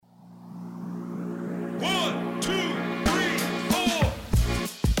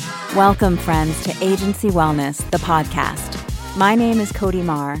Welcome, friends, to Agency Wellness, the podcast. My name is Cody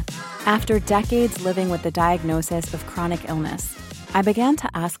Marr. After decades living with the diagnosis of chronic illness, I began to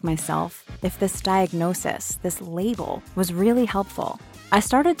ask myself if this diagnosis, this label, was really helpful. I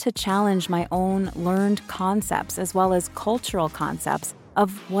started to challenge my own learned concepts as well as cultural concepts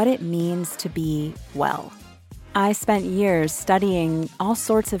of what it means to be well. I spent years studying all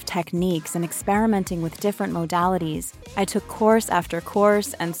sorts of techniques and experimenting with different modalities. I took course after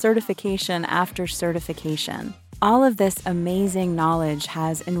course and certification after certification. All of this amazing knowledge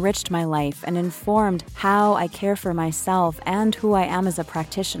has enriched my life and informed how I care for myself and who I am as a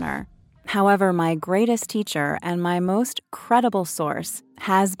practitioner. However, my greatest teacher and my most credible source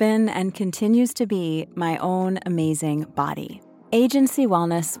has been and continues to be my own amazing body. Agency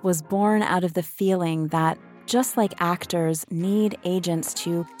Wellness was born out of the feeling that just like actors need agents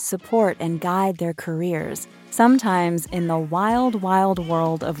to support and guide their careers, sometimes in the wild, wild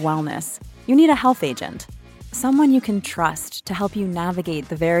world of wellness, you need a health agent. Someone you can trust to help you navigate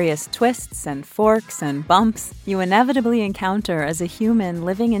the various twists and forks and bumps you inevitably encounter as a human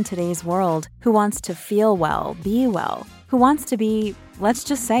living in today's world who wants to feel well, be well, who wants to be, let's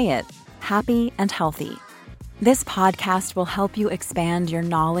just say it, happy and healthy. This podcast will help you expand your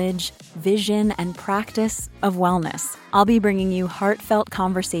knowledge, vision, and practice of wellness. I'll be bringing you heartfelt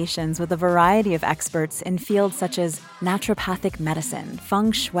conversations with a variety of experts in fields such as naturopathic medicine,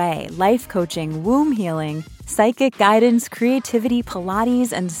 feng shui, life coaching, womb healing, psychic guidance, creativity,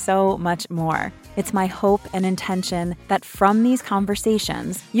 Pilates, and so much more. It's my hope and intention that from these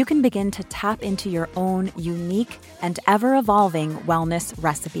conversations, you can begin to tap into your own unique and ever-evolving wellness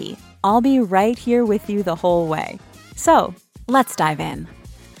recipe. I'll be right here with you the whole way. So, let's dive in.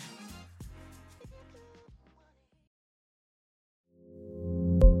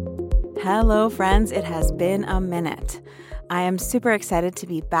 Hello, friends. It has been a minute. I am super excited to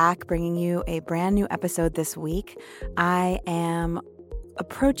be back bringing you a brand new episode this week. I am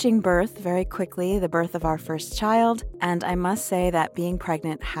approaching birth very quickly, the birth of our first child, and I must say that being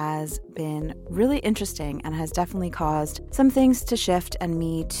pregnant has been really interesting and has definitely caused some things to shift and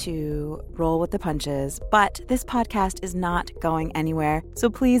me to roll with the punches. But this podcast is not going anywhere, so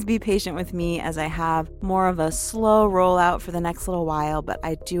please be patient with me as I have more of a slow rollout for the next little while, but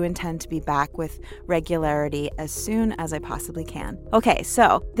I do intend to be back with regularity as soon as I possibly can. Okay,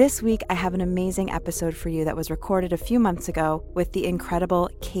 so this week I have an amazing episode for you that was recorded a few months ago with the incredible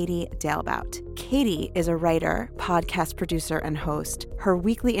Katie Dalebout. Katie is a writer, podcast producer, and host. Her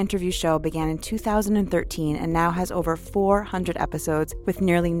weekly interview show began in 2013 and now has over 400 episodes with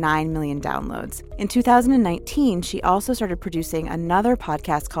nearly 9 million downloads. In 2019, she also started producing another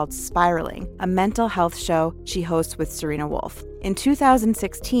podcast called Spiraling, a mental health show she hosts with Serena Wolf. In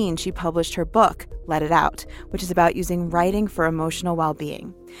 2016, she published her book, Let It Out, which is about using writing for emotional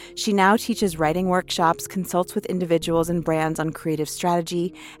well-being. She now teaches writing workshops, consults with individuals and brands on creative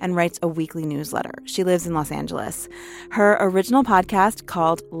strategy, and writes a weekly newsletter. She lives in Los Angeles. Her original podcast,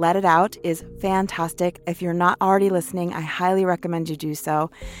 called Let It Out, is fantastic. If you're not already listening, I highly recommend you do so.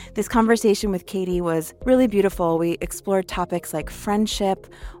 This conversation with Katie was really beautiful. We explored topics like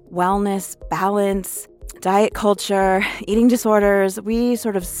friendship, wellness, balance, diet culture, eating disorders. We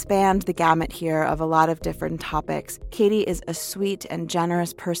sort of spanned the gamut here of a lot of different topics. Katie is a sweet and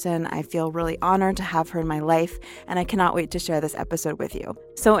generous person. I feel really honored to have her in my life, and I cannot wait to share this episode with you.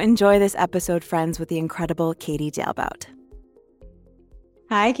 So enjoy this episode, friends, with the incredible Katie Dalebout.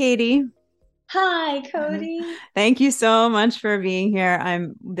 Hi, Katie. Hi, Cody. Thank you so much for being here.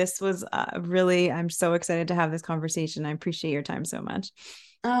 I'm so excited to have this conversation. I appreciate your time so much.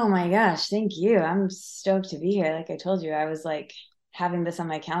 Oh my gosh, thank you. I'm stoked to be here. Like I told you, I was like having this on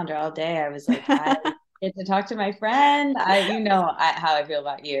my calendar all day. I was like, I get to talk to my friend. How I feel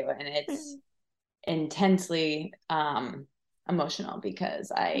about you, and it's intensely emotional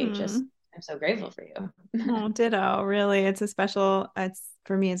because I'm so grateful for you. Oh, ditto. Really,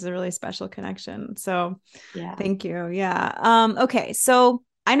 for me, it's a really special connection. So yeah, thank you. Yeah. Okay. So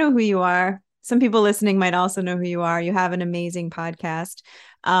I know who you are. Some people listening might also know who you are. You have an amazing podcast,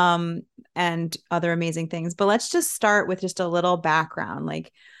 and other amazing things, but let's just start with just a little background,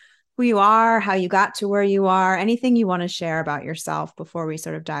 like who you are, how you got to where you are, anything you want to share about yourself before we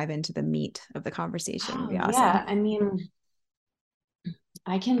sort of dive into the meat of the conversation would be awesome. Yeah. I mean,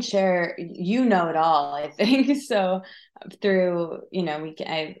 I can share, you know it all, I think. So through,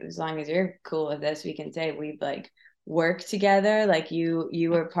 as long as you're cool with this, we can say we've like worked together. Like you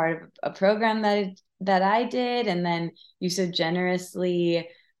were part of a program that I did. And then you so generously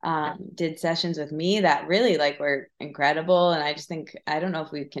did sessions with me that really like were incredible. And I just think, I don't know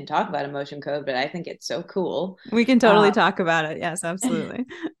if we can talk about emotion code, but I think it's so cool. We can totally talk about it. Yes, absolutely.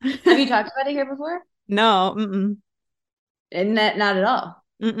 Have you talked about it here before? No. Mm-mm. And not at all.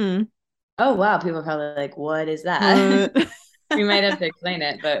 Mm-mm. Oh, wow. People are probably like, what is that? What? We might have to explain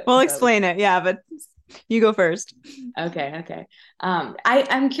it, We'll but explain it. Yeah, but you go first. okay.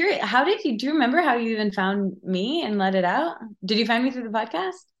 I'm curious, do you remember how you even found me and let it out? Did you find me through the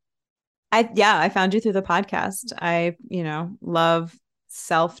podcast? I found you through the podcast. I, love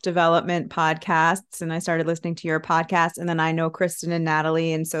self-development podcasts, and I started listening to your podcast, and then I know Kristen and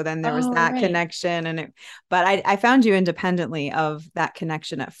Natalie, and so then there was Oh, that right. connection, but I found you independently of that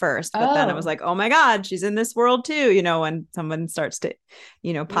connection at first, but then I was Oh, like, oh my God, she's in this world too, when someone starts to,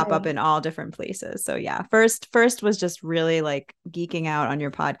 pop up right. in all different places. So yeah, first was just really like geeking out on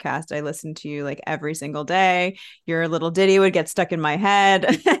your podcast. I listened to you like every single day. Your little ditty would get stuck in my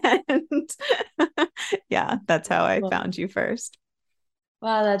head. And yeah, that's how I Cool. found you first.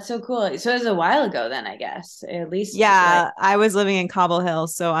 Wow, that's so cool. So it was a while ago then, I guess. At least like, Yeah, I was living in Cobble Hill,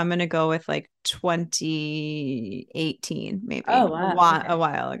 so I'm gonna go with like 2018, maybe oh, wow. a Okay.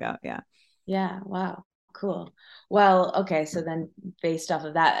 while ago. Yeah. Yeah, wow. Cool. Well, okay, so then based off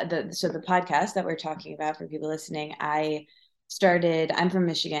of that, the podcast that we're talking about for people listening, I'm from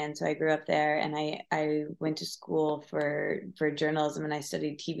Michigan, so I grew up there, and I went to school for journalism, and I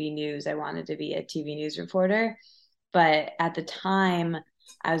studied TV news. I wanted to be a TV news reporter, but at the time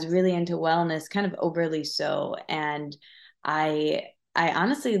I was really into wellness, kind of overly so, and I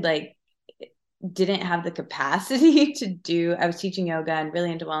honestly like didn't have the capacity to do. I was teaching yoga and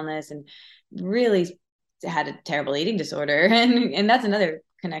really into wellness, and really had a terrible eating disorder, and that's another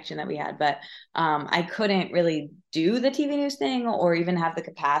connection that we had. But I couldn't really do the TV news thing, or even have the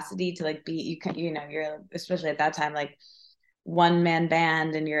capacity to like be, you're, especially at that time, like one man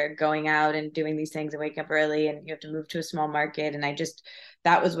band, and you're going out and doing these things and waking up early, and you have to move to a small market. And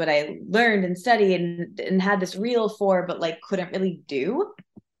that was what I learned and studied, and had this reel for, but like couldn't really do,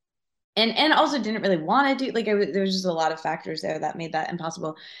 and also didn't really want to do. Like there was just a lot of factors there that made that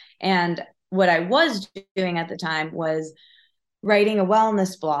impossible. And what I was doing at the time was writing a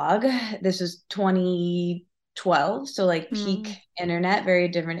wellness blog. This was 2012, so like peak Mm. internet, very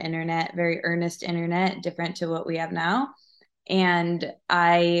different internet, very earnest internet, different to what we have now. And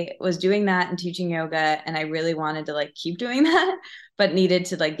I was doing that and teaching yoga, and I really wanted to like keep doing that, but needed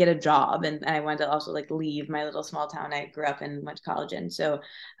to like get a job. And I wanted to also like leave my little small town I grew up in, went to college in. So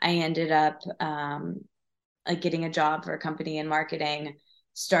I ended up like getting a job for a company in marketing,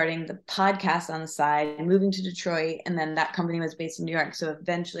 starting the podcast on the side, and moving to Detroit. And then that company was based in New York. So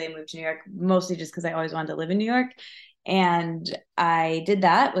eventually I moved to New York, mostly just because I always wanted to live in New York. And I did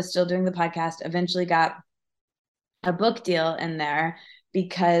that, was still doing the podcast, eventually got a book deal in there,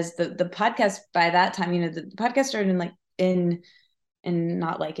 because the podcast by that time, the podcast started in like in and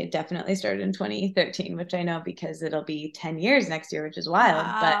not like it definitely started in 2013, which I know because it'll be 10 years next year, which is wild.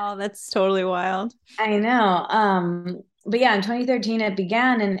 But Wow, that's totally wild. I know. But yeah, in 2013 it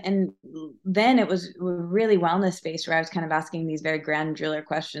began, and then it was really wellness based, where I was kind of asking these very granular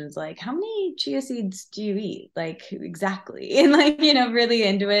questions like, how many chia seeds do you eat? Like exactly. And like, really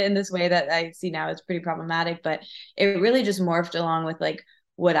into it in this way that I see now is pretty problematic. But it really just morphed along with like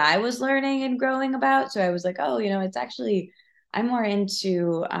what I was learning and growing about. So I was like, oh, it's actually, I'm more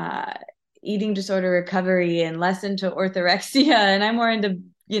into eating disorder recovery and less into orthorexia, and I'm more into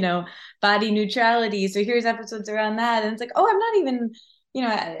body neutrality. So here's episodes around that. And it's like, oh, I'm not even,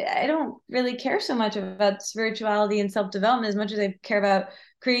 I don't really care so much about spirituality and self-development as much as I care about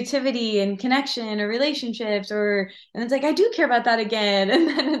creativity and connection or relationships, and it's like, I do care about that again. And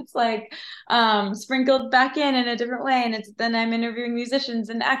then it's like sprinkled back in a different way. And then I'm interviewing musicians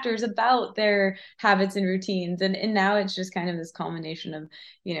and actors about their habits and routines. And now it's just kind of this culmination of,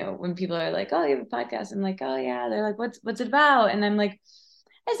 when people are like, oh, you have a podcast. I'm like, oh yeah. They're like, what's it about? And I'm like,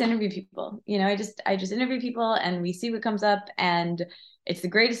 I just interview people. I just interview people, and we see what comes up. And it's the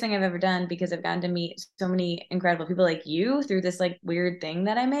greatest thing I've ever done, because I've gotten to meet so many incredible people like you through this like weird thing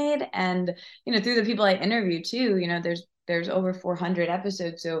that I made. And, through the people I interview too, there's over 400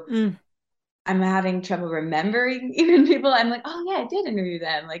 episodes. So Mm. I'm having trouble remembering even people. I'm like, oh yeah, I did interview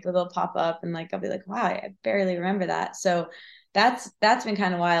them. Like they'll pop up, and like I'll be like, wow, I barely remember that. So that's been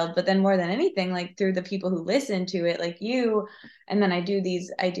kind of wild. But then more than anything, like through the people who listen to it, like you, and then I do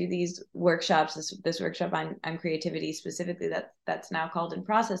these workshops. This workshop on creativity specifically, that's now called In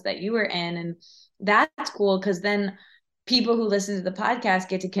Process, that you were in, and that's cool, because then people who listen to the podcast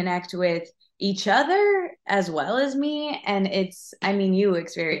get to connect with each other as well as me. And I mean, you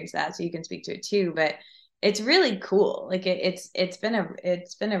experience that, so you can speak to it too, but it's really cool. Like it's been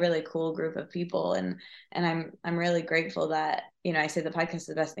a really cool group of people, and I'm really grateful that, you know, I say the podcast is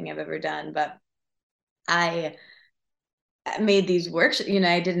the best thing I've ever done, but I made these workshops. You know,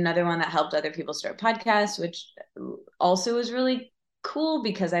 I did another one that helped other people start podcasts, which also was really cool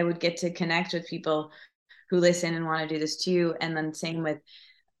because I would get to connect with people who listen and want to do this too. And then same with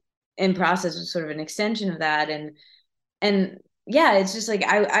In Process was sort of an extension of that. And yeah, it's just like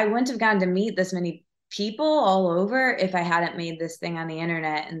I wouldn't have gotten to meet this many people all over if I hadn't made this thing on the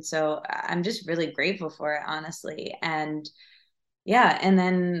internet. And so I'm just really grateful for it, honestly. And yeah, and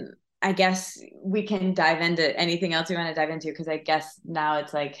then I guess we can dive into anything else we want to dive into, because I guess now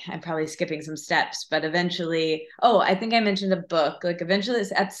it's like I'm probably skipping some steps, but eventually, oh, I think I mentioned a book. Like eventually,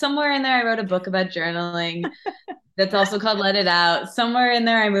 at somewhere in there, I wrote a book about journaling that's also called Let It Out. Somewhere in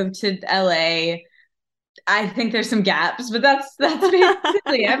there, I moved to LA. I think there's some gaps, but that's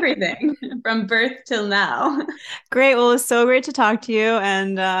basically everything from birth till now. Great. Well, it's so great to talk to you,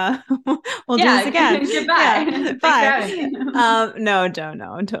 and we'll do this again. Goodbye. Yeah, Thanks for bye. having me. No, don't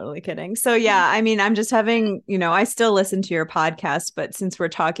know. I'm totally kidding. So yeah, I mean, I'm just having, you know, I still listen to your podcast, but since we're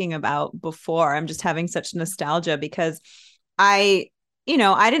talking about before, I'm just having such nostalgia because I, you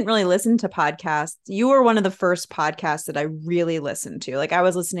know, I didn't really listen to podcasts. You were one of the first podcasts that I really listened to. Like I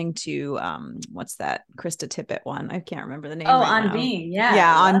was listening to what's that Krista Tippett one? I can't remember the name Oh, right On now. Being. Yeah.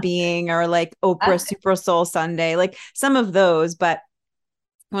 Yeah, On Being, or like Oprah Super Soul Sunday, like some of those. But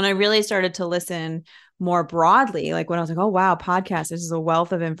when I really started to listen more broadly, like when I was like, oh wow, podcast, this is a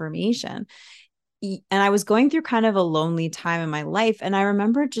wealth of information. And I was going through kind of a lonely time in my life. And I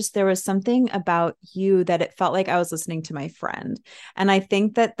remember just there was something about you that it felt like I was listening to my friend. And I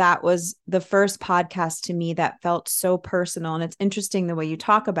think that that was the first podcast to me that felt so personal. And it's interesting the way you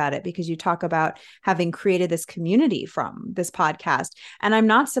talk about it, because you talk about having created this community from this podcast. And I'm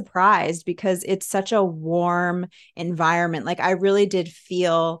not surprised because it's such a warm environment. Like I really did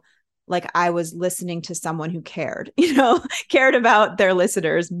feel like I was listening to someone who cared, you know, cared about their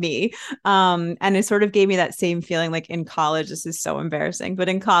listeners, me. And it sort of gave me that same feeling like in college. This is so embarrassing, but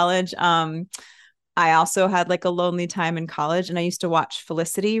in college, I also had like a lonely time in college, and I used to watch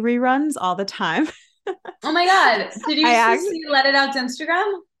Felicity reruns all the time. Oh my God. Did you see Let It Out's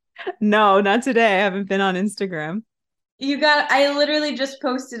Instagram? No, not today. I haven't been on Instagram. I literally just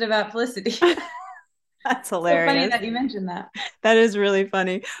posted about Felicity. That's hilarious. So funny that you mentioned that. That is really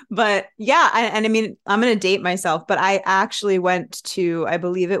funny. But yeah, and I mean, I'm going to date myself, but I actually went to, I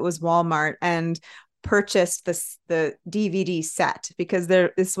believe it was Walmart, and purchased the DVD set because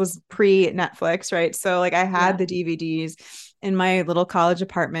this was pre-Netflix, right? So like I had the DVDs in my little college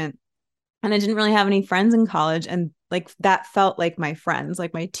apartment, and I didn't really have any friends in college, and like that felt like my friends,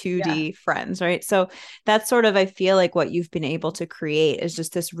 like my 2D friends, right? So that's sort of, I feel like what you've been able to create is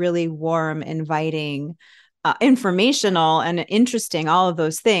just this really warm, inviting, informational and interesting, all of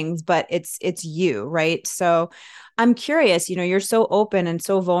those things, but it's you, right? So I'm curious, you know, you're so open and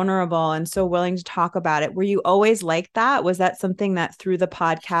so vulnerable and so willing to talk about it. Were you always like that? Was that something that through the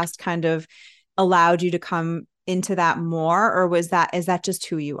podcast kind of allowed you to come into that more, or is that just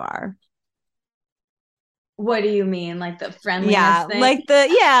who you are? What do you mean? Like the friendliness thing?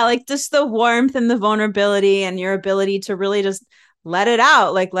 Like just the warmth and the vulnerability and your ability to really just let it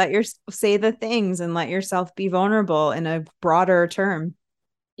out, like say the things and let yourself be vulnerable in a broader term.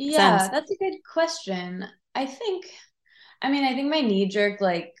 Yeah, that's a good question. I think my knee-jerk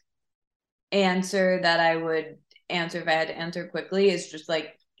like answer that I would answer if I had to answer quickly is just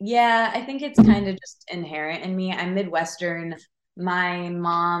like, yeah, I think it's kind of just inherent in me. I'm Midwestern. My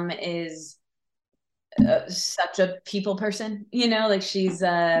mom is such a people person, you know, like she's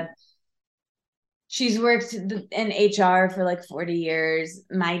worked in HR for like 40 years.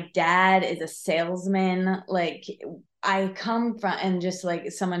 My dad is a salesman. Like I come from, and just like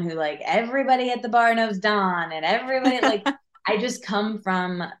someone who like everybody at the bar knows Don, and everybody like I just come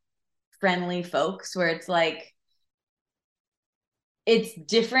from friendly folks where it's like it's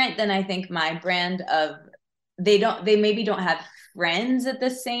different than I think my brand of they maybe don't have friends at the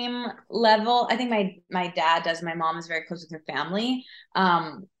same level. I think my dad does. My mom is very close with her family.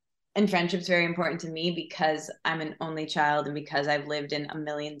 And friendship's very important to me because I'm an only child, and because I've lived in not a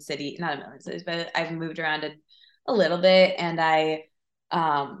million cities, but I've moved around a little bit, and I've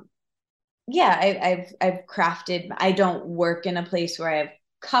crafted. I don't work in a place where I have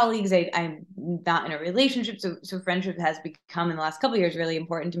colleagues. I'm not in a relationship, so friendship has become in the last couple of years really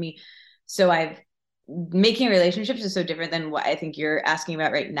important to me. So making relationships is so different than what I think you're asking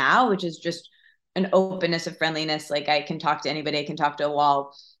about right now, which is just an openness of friendliness. Like I can talk to anybody, I can talk to a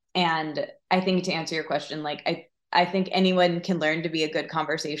wall. And I think to answer your question, like I think anyone can learn to be a good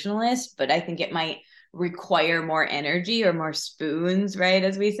conversationalist, but I think it might require more energy or more spoons, right?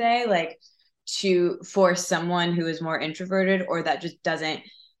 As we say, like for someone who is more introverted or that just doesn't,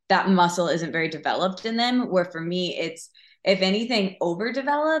 that muscle isn't very developed in them. Where for me, it's, if anything,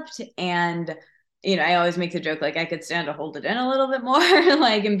 overdeveloped. And, I always make the joke, like I could stand to hold it in a little bit more,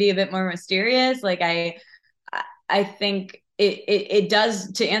 like, and be a bit more mysterious. Like I think it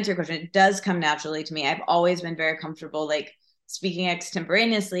does, to answer your question, it does come naturally to me. I've always been very comfortable, like speaking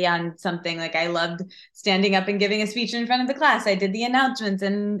extemporaneously on something. Like I loved standing up and giving a speech in front of the class. I did the announcements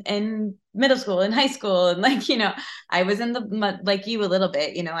in middle school and high school. And like, I was in the, like you a little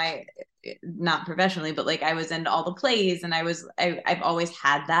bit, I, not professionally, but like I was in all the plays, and I've always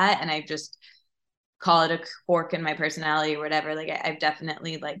had that. And I just call it a quirk in my personality or whatever. Like I've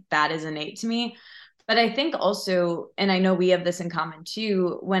definitely, like, that is innate to me. But I think also, and I know we have this in common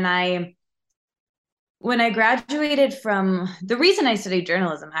too, when I graduated from, the reason I studied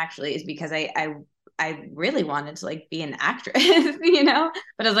journalism actually is because I really wanted to like be an actress,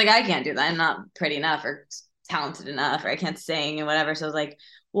 but I was like, I can't do that. I'm not pretty enough or talented enough, or I can't sing and whatever. So I was like,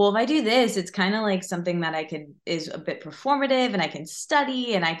 well, if I do this, it's kind of like something that is a bit performative, and I can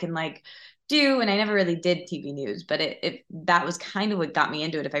study and I can like do, and I never really did TV news, but that was kind of what got me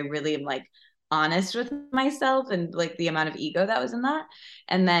into it. If I really am like honest with myself and like the amount of ego that was in that.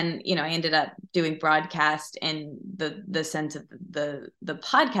 And then, I ended up doing broadcast in the sense of the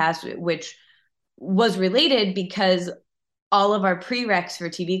podcast, which was related because all of our prereqs for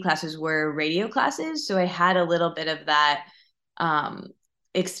TV classes were radio classes. So I had a little bit of that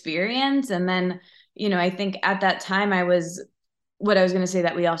experience. And then, I think at that time what I was going to say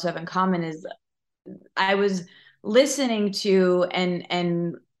that we also have in common is I was listening to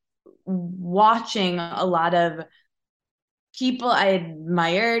and watching a lot of people I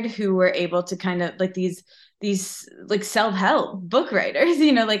admired who were able to kind of like these like self-help book writers,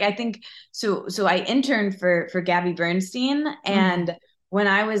 like I think so I interned for Gabby Bernstein, and when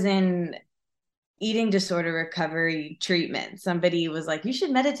I was in eating disorder recovery treatment, somebody was like, you should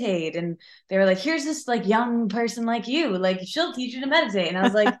meditate, and they were like, here's this like young person like you, like she'll teach you to meditate. And I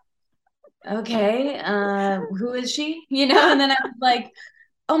was like, okay, who is she, and then I was like,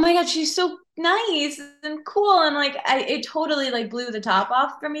 oh my God, she's so nice and cool. And like, it totally like blew the top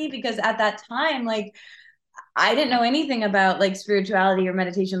off for me, because at that time, like, I didn't know anything about like spirituality or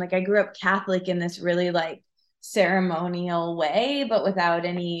meditation. Like I grew up Catholic in this really like ceremonial way, but without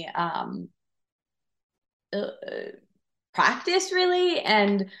any practice really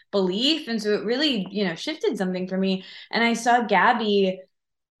and belief. And so it really, shifted something for me. And I saw Gabby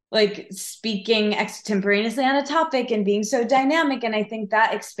like speaking extemporaneously on a topic and being so dynamic. And I think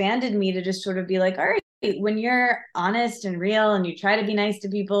that expanded me to just sort of be like, all right, when you're honest and real and you try to be nice to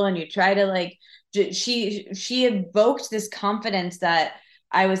people and you try to like, she evoked this confidence that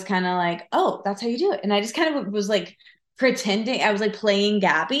I was kind of like, oh, that's how you do it. And I just kind of was like pretending, I was like playing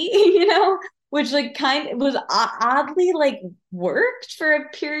Gabby, which like kind of was oddly like worked for a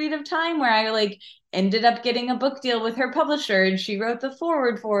period of time, where I like ended up getting a book deal with her publisher, and she wrote the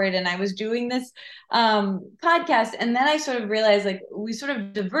forward for it, and I was doing this podcast. And then I sort of realized like we sort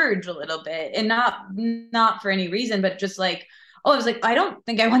of diverge a little bit, and not for any reason, but just like, oh, I was like, I don't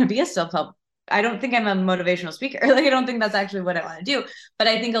think I want to be a self-help, I don't think I'm a motivational speaker. Like I don't think that's actually what I want to do. But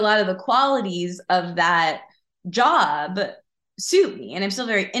I think a lot of the qualities of that job suit me, and I'm still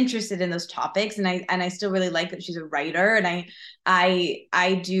very interested in those topics, and I still really like that she's a writer, and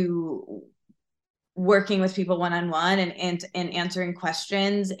I do working with people one-on-one and answering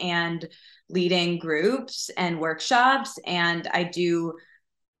questions and leading groups and workshops, and I do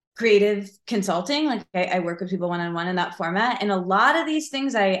creative consulting. Like I work with people one-on-one in that format, and a lot of these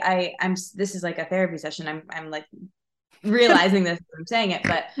things I'm this is like a therapy session. I'm like realizing this as I'm saying it,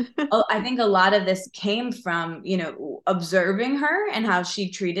 but I think a lot of this came from, observing her and how she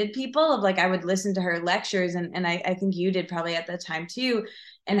treated people. Of like, I would listen to her lectures, and I think you did probably at the time too,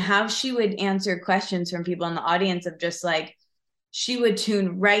 and how she would answer questions from people in the audience, of just like, she would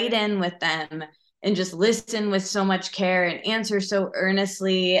tune right in with them and just listen with so much care and answer so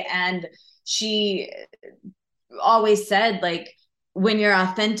earnestly. And she always said, like, when you're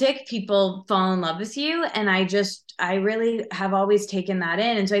authentic, people fall in love with you. And I really have always taken that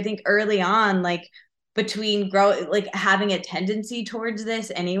in. And so I think early on, like between having a tendency towards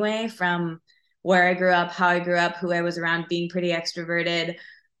this anyway, from where I grew up, how I grew up, who I was around, being pretty extroverted,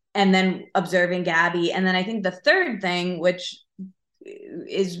 and then observing Gabby. And then I think the third thing, which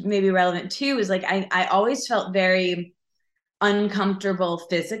is maybe relevant too, is like, I always felt very uncomfortable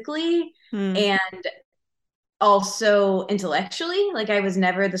physically and also intellectually. Like I was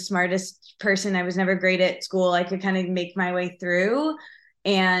never the smartest person. I was never great at school. I could kind of make my way through.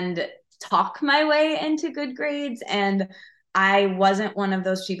 And talk my way into good grades. And I wasn't one of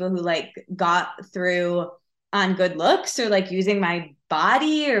those people who like got through on good looks or like using my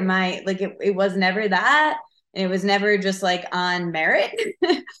body or my, like, it was never that. And it was never just like on merit,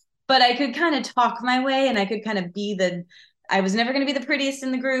 but I could kind of talk my way and I could kind of be I was never going to be the prettiest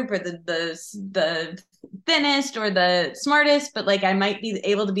in the group or the thinnest or the smartest, but like I might be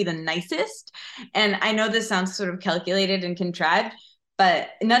able to be the nicest. And I know this sounds sort of calculated and contrived, but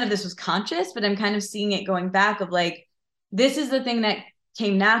none of this was conscious, but I'm kind of seeing it going back of like, this is the thing that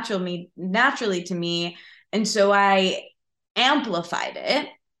came naturally to me. And so I amplified it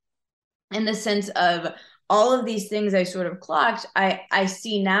in the sense of all of these things I sort of clocked. I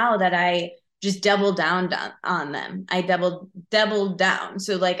see now that I just doubled down on them. I doubled down.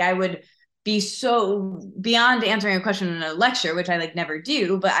 So like I would be so beyond answering a question in a lecture, which I like never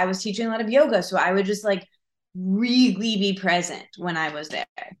do, but I was teaching a lot of yoga. So I would just like really be present when I was there.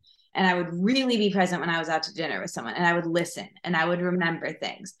 And I would really be present when I was out to dinner with someone, and I would listen and I would remember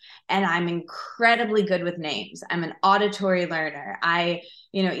things. And I'm incredibly good with names. I'm an auditory learner.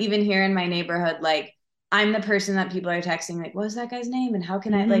 Even here in my neighborhood, like I'm the person that people are texting, like, what was that guy's name? And how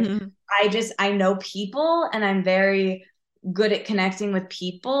can I like, I know people and I'm very good at connecting with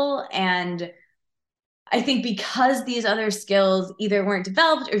people. And I think because these other skills either weren't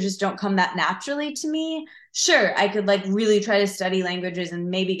developed or just don't come that naturally to me, sure, I could like really try to study languages and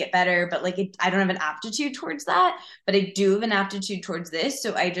maybe get better, but like I don't have an aptitude towards that, but I do have an aptitude towards this.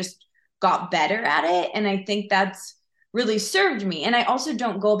 So I just got better at it. And I think that's really served me. And I also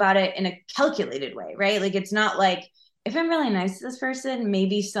don't go about it in a calculated way, right? Like it's not like if I'm really nice to this person,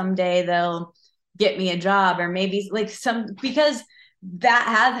 maybe someday they'll get me a job or maybe like because that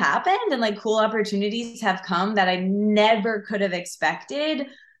has happened and like cool opportunities have come that I never could have expected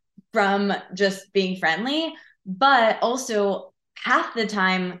from just being friendly. But also half the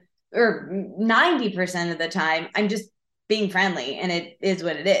time or 90% of the time, I'm just being friendly and it is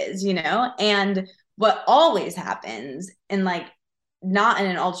what it is, And what always happens, and like not in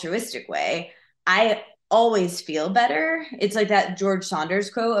an altruistic way, I always feel better. It's like that George Saunders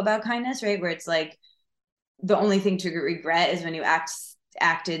quote about kindness, right? Where it's like, the only thing to regret is when you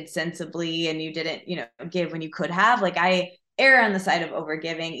acted sensibly and you didn't, give when you could have. Like I err on the side of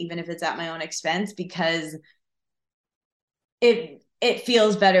overgiving, even if it's at my own expense, because it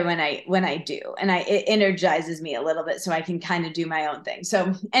feels better when I do, and it energizes me a little bit, so I can kind of do my own thing.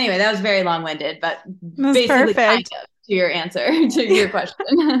 So anyway, that was very long winded, but basically kind of to your answer to your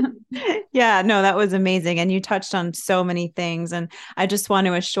question. Yeah, no, that was amazing. And you touched on so many things. And I just want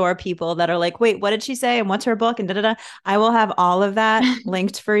to assure people that are like, wait, what did she say? And what's her book? And da-da-da. I will have all of that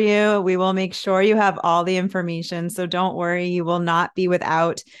linked for you. We will make sure you have all the information. So don't worry, you will not be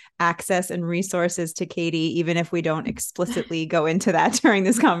without access and resources to Katie, even if we don't explicitly go into that during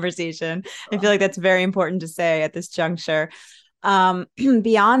this conversation. I feel like that's very important to say at this juncture.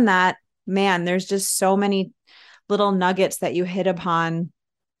 Beyond that, man, there's just so many little nuggets that you hit upon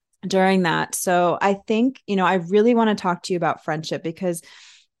during that. So I think, I really want to talk to you about friendship because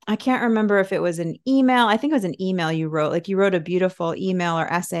I can't remember if it was an email. I think it was an email you wrote. Like you wrote a beautiful email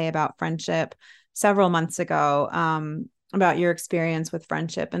or essay about friendship several months ago, about your experience with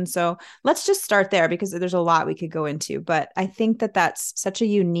friendship. And so let's just start there because there's a lot we could go into. But I think that that's such a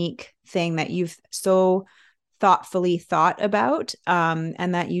unique thing that you've so thoughtfully thought about,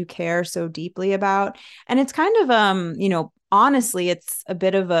 and that you care so deeply about. And it's kind of, honestly, it's a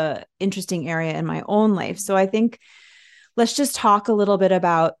bit of a interesting area in my own life. So I think let's just talk a little bit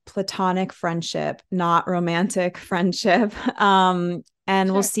about platonic friendship, not romantic friendship. And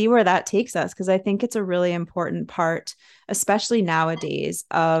sure. We'll see where that takes us, because I think it's a really important part, especially nowadays,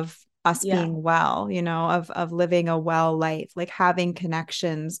 of us being well, of living a well life, like having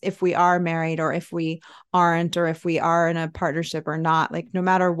connections, if we are married or if we aren't, or if we are in a partnership or not, like no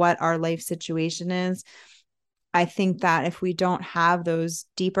matter what our life situation is. I think that if we don't have those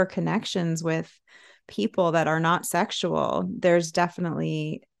deeper connections with people that are not sexual, there's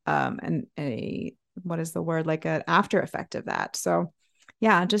definitely what is the word, like an after effect of that. So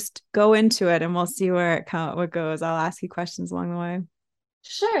yeah, just go into it and we'll see where what goes. I'll ask you questions along the way.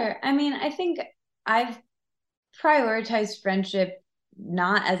 Sure. I mean, I think I've prioritized friendship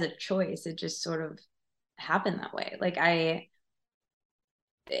not as a choice. It just sort of happened that way. Like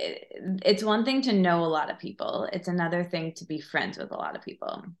it's one thing to know a lot of people. It's another thing to be friends with a lot of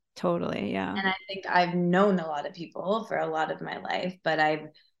people. Totally. Yeah. And I think I've known a lot of people for a lot of my life, but I've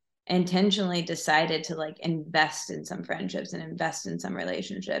intentionally decided to like invest in some friendships and invest in some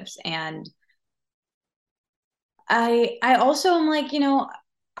relationships. And I also am like,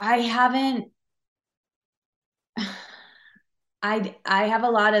 I haven't I have a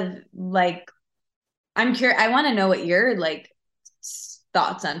lot of like, I'm curious, I want to know what your like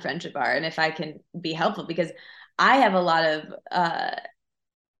thoughts on friendship are and if I can be helpful, because I have a lot of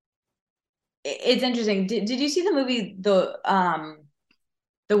it's interesting. Did you see the movie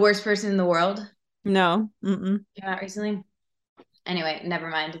The Worst Person in the World? No. Mm-mm. Came out recently. Anyway, never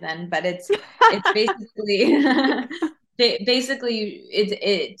mind then. But it's basically basically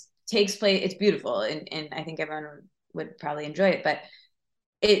it takes place. It's beautiful, and I think everyone would probably enjoy it. But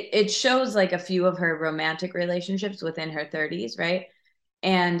it shows like a few of her romantic relationships within her 30s, right?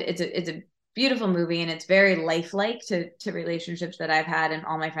 And it's a beautiful movie, and it's very lifelike to relationships that I've had, and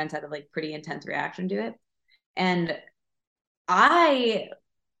all my friends had a like pretty intense reaction to it. And I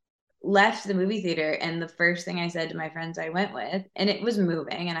left the movie theater, and the first thing I said to my friends I went with, and it was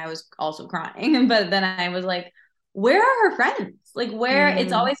moving and I was also crying, but then I was like, where are her friends? Like, where?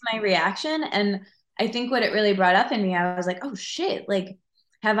 It's always my reaction. And I think what it really brought up in me, I was like, oh shit, like,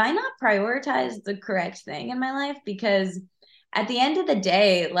 have I not prioritized the correct thing in my life? Because at the end of the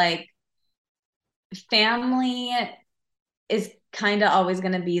day, like, family is kind of always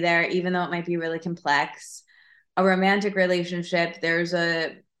going to be there, even though it might be really complex. A romantic relationship, there's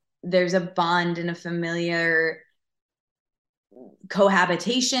a bond and a familiar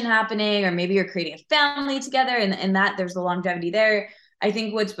cohabitation happening, or maybe you're creating a family together, and that there's the longevity there. I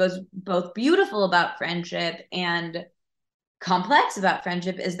think what's both beautiful about friendship and complex about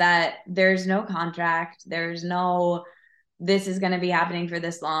friendship is that there's no contract, there's no this is going to be happening for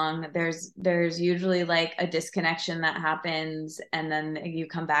this long. There's usually like a disconnection that happens, and then you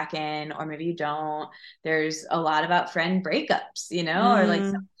come back in, or maybe you don't. There's a lot about friend breakups, or like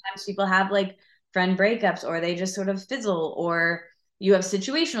sometimes people have like friend breakups, or they just sort of fizzle, or you have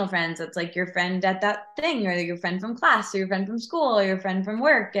situational friends. That's like your friend at that thing, or your friend from class, or your friend from school, or your friend from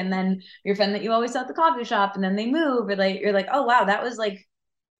work, and then your friend that you always saw at the coffee shop, and then they move, or like you're like, oh wow, that was like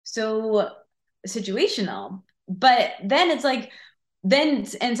so situational. But then it's like, then,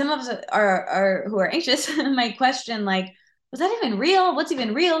 and some of us are who are anxious might question, like, was that even real? What's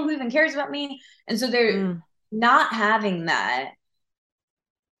even real? Who even cares about me? And so they're not having that,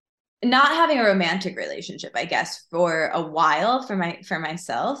 not having a romantic relationship, I guess, for a while for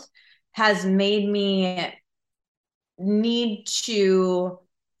myself has made me need to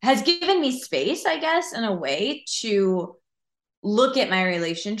has given me space, I guess, in a way to look at my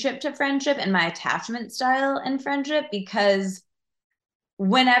relationship to friendship and my attachment style in friendship, because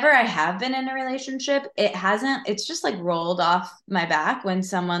whenever I have been in a relationship, it's just like rolled off my back when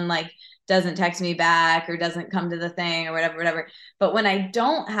someone like doesn't text me back or doesn't come to the thing or whatever. But when I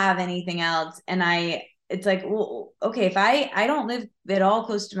don't have anything else, and it's like, well, okay, if I don't live at all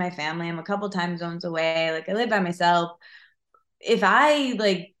close to my family, I'm a couple time zones away, like I live by myself. If I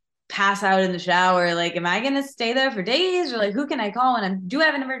like pass out in the shower, like, am I going to stay there for days, or like, who can I call when do I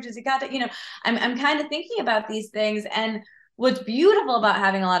have an emergency contact? I'm kind of thinking about these things. And what's beautiful about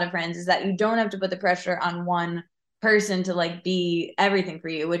having a lot of friends is that you don't have to put the pressure on one person to like be everything for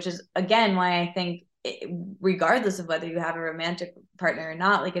you, which is again why I think regardless of whether you have a romantic partner or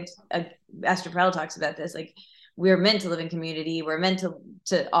not, like Esther Perel talks about this, like we're meant to live in community, we're meant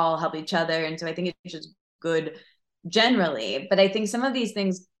to all help each other. And so I think it's just good generally. But I think some of these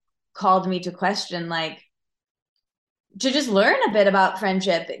things called me to question, like, to just learn a bit about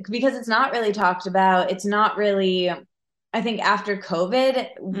friendship, because it's not really talked about. It's not really, I think after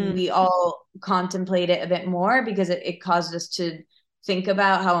COVID, we all contemplate it a bit more, because it caused us to think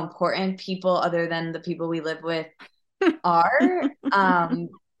about how important people other than the people we live with are. And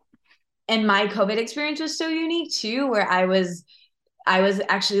my COVID experience was so unique too, where I was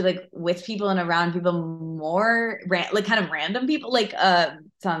actually like with people and around people more like kind of random people, like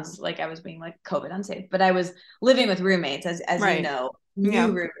sounds like I was being like COVID unsafe, but I was living with roommates, as right. New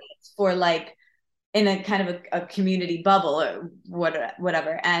roommates for like in a kind of a community bubble or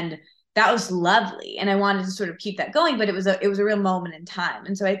whatever. And that was lovely. And I wanted to sort of keep that going, but it was a real moment in time.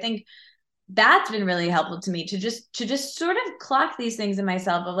 And so I think that's been really helpful to me to just sort of clock these things in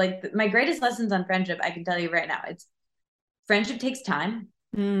myself of like my greatest lessons on friendship. I can tell you right now, it's friendship takes time.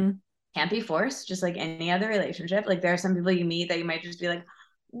 Can't be forced, just like any other relationship. Like there are some people you meet that you might just be like,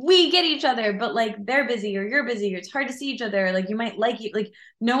 we get each other, but like they're busy or you're busy or it's hard to see each other. Like you might like you, like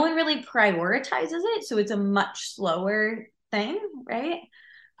no one really prioritizes it. So it's a much slower thing, right?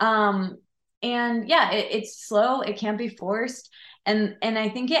 And yeah, it's slow. It can't be forced. And I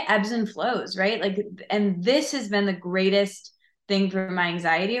think it ebbs and flows, right? Like, and this has been the greatest thing for my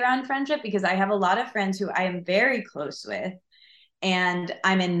anxiety around friendship, because I have a lot of friends who I am very close with, and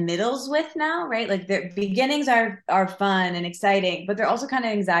I'm in middles with now, right? Like the beginnings are fun and exciting, but they're also kind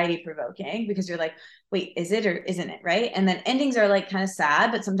of anxiety provoking because you're like, wait, is it or isn't it, right? And then endings are like kind of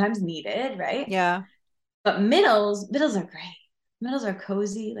sad, but sometimes needed, right? Yeah. But middles are great. Middles are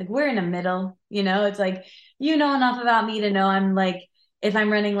cozy. Like we're in a middle, it's like, enough about me to know I'm like, if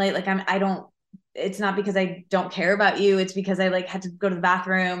I'm running late, like I don't, it's not because I don't care about you. It's because I like had to go to the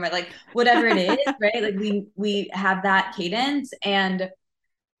bathroom or like whatever it is, right? Like we have that cadence. And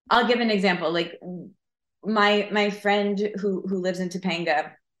I'll give an example. Like my friend who lives in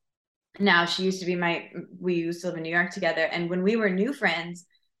Topanga now, she used to be we used to live in New York together. And when we were new friends,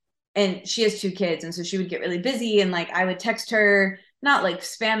 and she has 2 kids, and so she would get really busy, and like I would text her, not like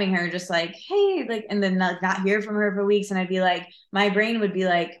spamming her, just like, hey, like, and then not hear from her for weeks, and I'd be like, my brain would be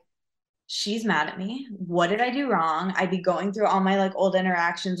like, she's mad at me, what did I do wrong? I'd be going through all my like old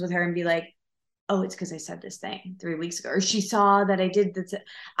interactions with her and be like, oh, it's because I said this thing 3 weeks ago, or she saw that I did this.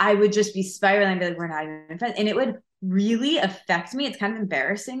 I would just be spiraling and be like, we're not even friends, and it would really affect me. It's kind of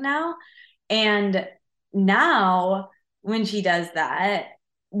embarrassing now. And now when she does that,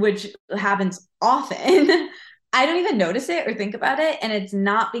 which happens often, I don't even notice it or think about it. And it's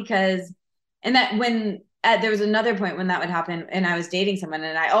not because, and that when there was another point when that would happen and I was dating someone,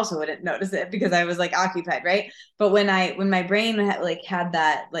 and I also wouldn't notice it because I was like occupied, right? But when my brain had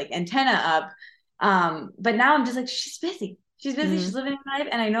that like antenna up, but now I'm just like, she's busy. She's busy. She's living her life.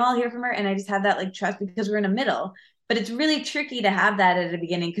 And I know I'll hear from her. And I just have that like trust because we're in a middle. But it's really tricky to have that at the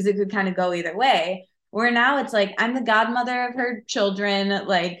beginning because it could kind of go either way. Where now it's like, I'm the godmother of her children.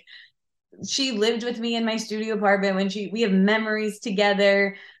 Like she lived with me in my studio apartment when we have memories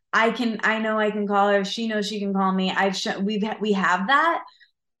together. I know I can call her. She knows she can call me. We have that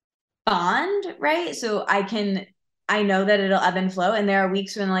bond, right? So I know that it'll ebb and flow. And there are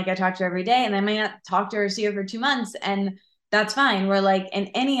weeks when like I talk to her every day and I might not talk to her or see her for 2 months. And that's fine. We're like in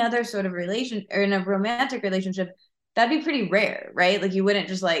any other sort of relation or in a romantic relationship, that'd be pretty rare, right? Like you wouldn't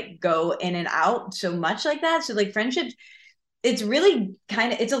just like go in and out so much like that. So like friendships, it's really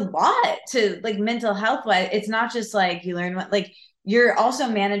it's a lot to like mental health wise. It's not just like you learn what, like you're also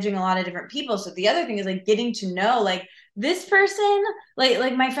managing a lot of different people. So the other thing is like getting to know like this person,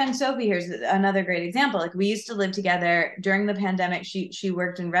 like my friend Sophie, here's another great example. Like we used to live together during the pandemic. She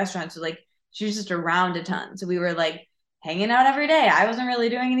worked in restaurants, so like she was just around a ton. So we were like hanging out every day. I wasn't really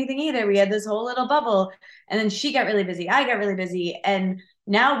doing anything either. We had this whole little bubble. And then she got really busy. I got really busy. And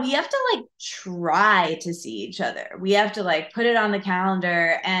now we have to like try to see each other. We have to like put it on the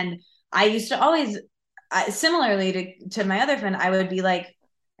calendar. And I used to always, similarly to my other friend, I would be like,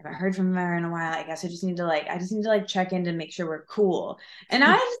 I haven't heard from her in a while. I guess I just need to like check in to make sure we're cool. And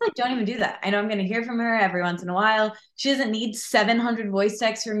I just like don't even do that. I know I'm going to hear from her every once in a while. She doesn't need 700 voice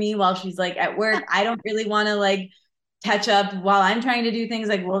texts from me while she's like at work. I don't really want to like catch up while I'm trying to do things.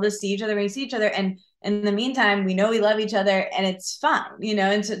 Like we'll just see each other when we see each other. And in the meantime, we know we love each other and it's fun,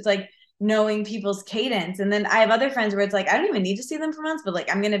 and so it's like knowing people's cadence. And then I have other friends where it's like, I don't even need to see them for months, but like,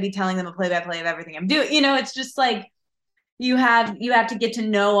 I'm going to be telling them a play by play of everything I'm doing. It's just like, you have to get to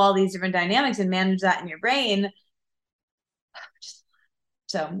know all these different dynamics and manage that in your brain.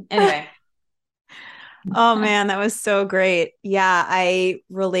 So anyway. Oh man, that was so great. Yeah, I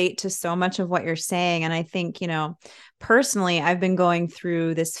relate to so much of what you're saying. And I think, personally, I've been going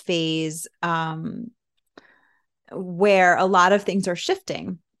through this phase where a lot of things are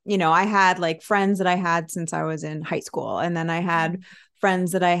shifting. I had like friends that I had since I was in high school. And then I had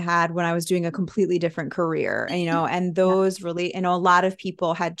friends that I had when I was doing a completely different career, and those really, a lot of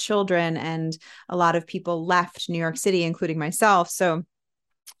people had children and a lot of people left New York City, including myself. So,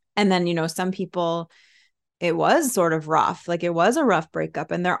 and then, some people, it was sort of rough. Like it was a rough breakup.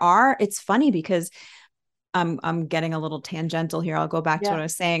 And it's funny because I'm getting a little tangential here. I'll go back to what I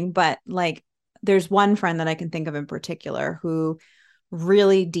was saying, but like, there's one friend that I can think of in particular who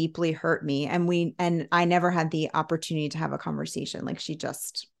really deeply hurt me. And I never had the opportunity to have a conversation. Like she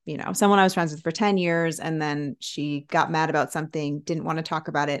just, someone I was friends with for 10 years. And then she got mad about something, didn't want to talk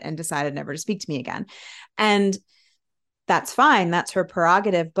about it, and decided never to speak to me again. And that's fine. That's her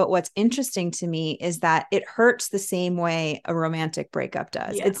prerogative. But what's interesting to me is that it hurts the same way a romantic breakup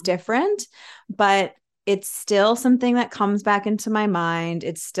does. Yeah. It's different, but it's still something that comes back into my mind.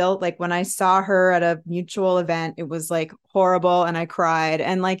 It's still like when I saw her at a mutual event, it was like horrible and I cried.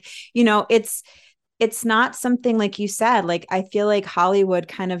 And like, it's not something like you said. Like, I feel like Hollywood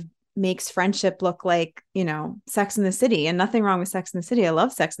kind of makes friendship look like, Sex in the City, and nothing wrong with Sex in the City. I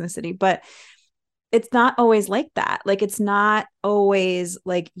love Sex in the City, but it's not always like that. Like, it's not always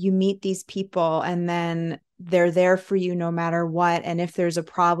like you meet these people and then they're there for you no matter what. And if there's a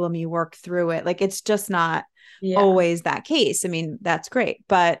problem, you work through it. Like, it's just not Yeah. always that case. I mean, that's great.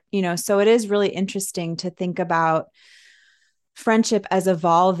 But, so it is really interesting to think about friendship as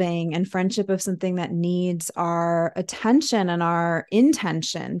evolving, and friendship of something that needs our attention and our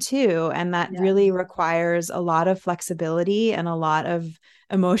intention too. And that Yeah. really requires a lot of flexibility and a lot of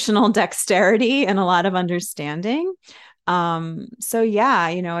emotional dexterity and a lot of understanding. So yeah,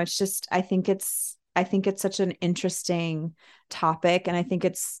 it's just, I think it's such an interesting topic. And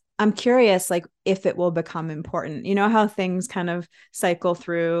I'm curious, like, if it will become important. You know how things kind of cycle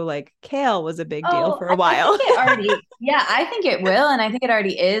through, like kale was a big deal Oh, for a I while. think it already, yeah, I think it will. And I think it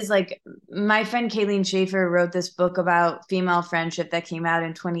already is. Like my friend Kayleen Schaefer wrote this book about female friendship that came out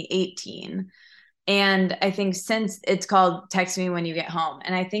in 2018. And I think since it's called Text Me When You Get Home.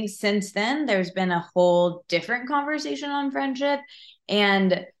 And I think since then, there's been a whole different conversation on friendship.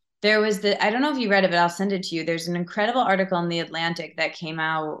 And there was I don't know if you read it, but I'll send it to you. There's an incredible article in The Atlantic that came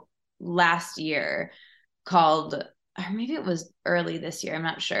out last year called, or maybe it was early this year, I'm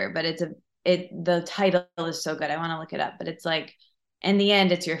not sure, but the title is so good. I want to look it up, but it's like, in the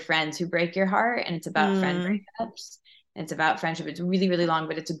end, it's your friends who break your heart, and it's about friend Mm. breakups. It's about friendship. It's really, really long,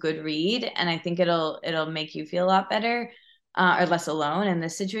 but it's a good read, and I think it'll make you feel a lot better, or less alone in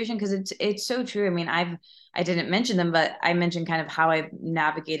this situation, because it's so true. I mean, I didn't mention them, but I mentioned kind of how I've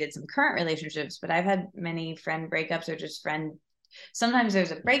navigated some current relationships, but I've had many friend breakups, or just friend. Sometimes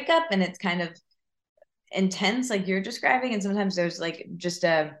there's a breakup and it's kind of intense, like you're describing, and sometimes there's like just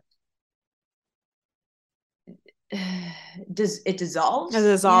a does it A dissolves,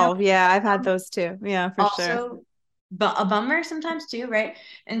 dissolve. Yeah, I've had those too. Yeah, for sure. also but a bummer sometimes too, right?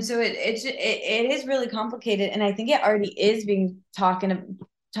 And so it is really complicated, and I think it already is being talked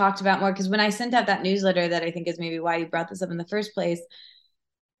about more, because when I sent out that newsletter, that I think is maybe why you brought this up in the first place,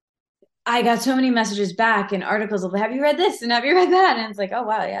 I got so many messages back and articles of, have you read this and have you read that, and it's like, oh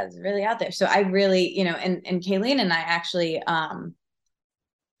wow, yeah, it's really out there. So I really, and Kayleen and I actually, I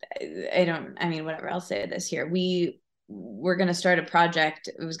mean, whatever, I'll say this here. We're going to start a project.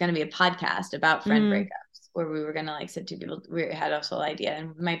 It was going to be a podcast about friend Mm. breakups, where we were going to like sit two people. We had a whole idea,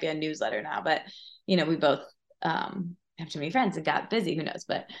 and it might be a newsletter now, but we both, have too many friends and got busy, who knows,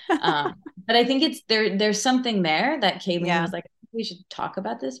 but I think it's there's something there that Kayleen Yeah. was like, we should talk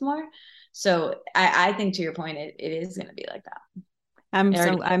about this more. So I think, to your point, it is going to be like that. I'm It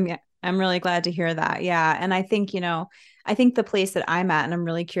already so I'm I'm really glad to hear that. Yeah. And I think, I think the place that I'm at, and I'm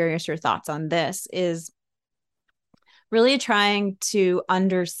really curious your thoughts on this, is really trying to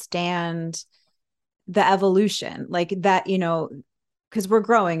understand the evolution, like that, because we're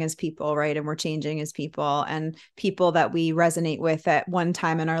growing as people, right? And we're changing as people, and people that we resonate with at one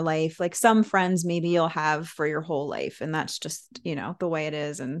time in our life, like some friends maybe you'll have for your whole life. And that's just, the way it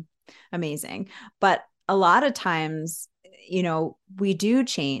is, and amazing. But a lot of times, we do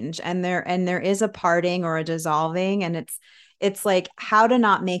change, and there is a parting or a dissolving, and it's like how to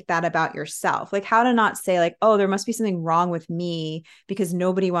not make that about yourself, like how to not say like, oh, there must be something wrong with me because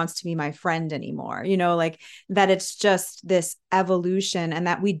nobody wants to be my friend anymore, like that it's just this evolution, and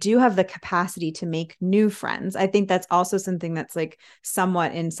that we do have the capacity to make new friends. I think that's also something that's like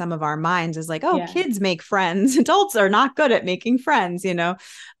somewhat in some of our minds, is like, oh, yeah, kids make friends, adults are not good at making friends, yeah.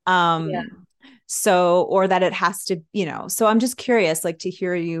 um so, or that it has to, so I'm just curious, like to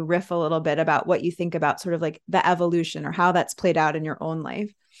hear you riff a little bit about what you think about sort of like the evolution, or how that's played out in your own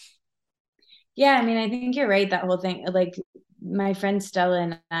life. Yeah, I mean, I think you're right. That whole thing, like my friend Stella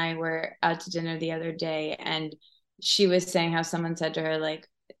and I were out to dinner the other day, and she was saying how someone said to her, like,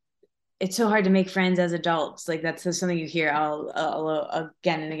 it's so hard to make friends as adults. Like that's something you hear all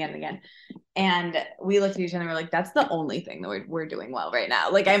again and again and again. And we looked at each other and we're like, that's the only thing that we're doing well right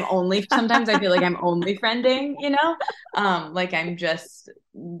now. Like sometimes I feel like I'm only friending, like I'm just,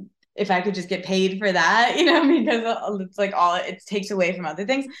 if I could just get paid for that, because it's like all it takes away from other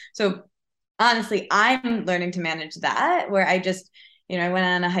things. So honestly, I'm learning to manage that, where I just, I went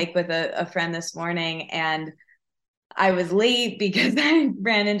on a hike with a friend this morning, and I was late because I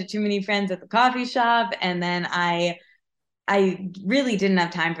ran into too many friends at the coffee shop. And then I really didn't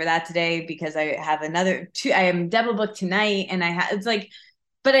have time for that today, because I have I am double booked tonight, and it's like,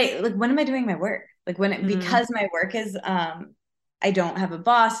 but like, when am I doing my work? Like Mm. because my work is, I don't have a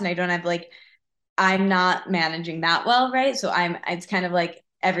boss, and I don't have like, I'm not managing that well, right? So it's kind of like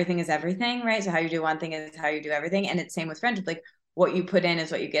everything is everything, right? So how you do one thing is how you do everything. And it's same with friendship. Like what you put in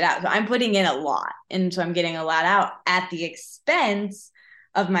is what you get out. So I'm putting in a lot. And so I'm getting a lot out at the expense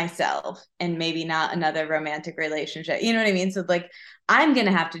of myself, and maybe not another romantic relationship. You know what I mean? So like, I'm going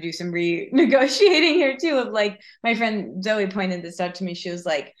to have to do some renegotiating here too, of like, my friend Zoe pointed this out to me. She was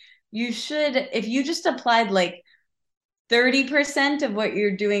like, you should, if you just applied like 30% of what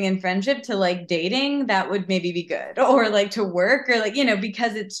you're doing in friendship to like dating, that would maybe be good, or like to work, or like,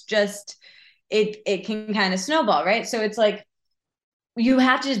 because it's just, it can kind of snowball, right? So it's like, you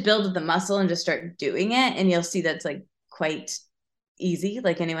have to just build the muscle and just start doing it. And you'll see that's like quite easy.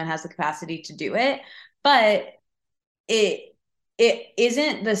 Like anyone has the capacity to do it, but it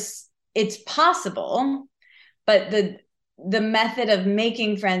isn't this, it's possible, but the method of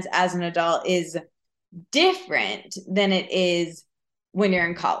making friends as an adult is different than it is when you're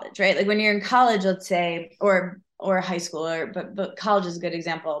in college, right? Like when you're in college, let's say, or high school, but college is a good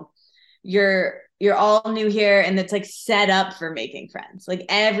example. You're all new here, and it's like set up for making friends. Like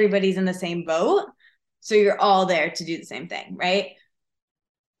everybody's in the same boat, so you're all there to do the same thing, right?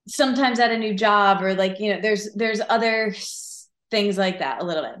 Sometimes at a new job, or like, there's other things like that a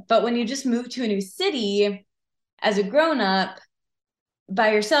little bit. But when you just move to a new city as a grown up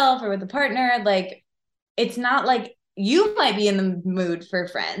by yourself or with a partner, like it's not like you might be in the mood for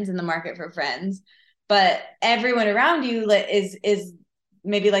friends, in the market for friends, but everyone around you is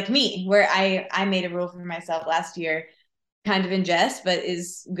maybe like me, where I made a rule for myself last year, kind of in jest, but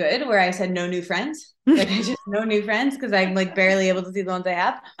is good, where I said no new friends. Like I just no new friends, because I'm like barely able to see the ones I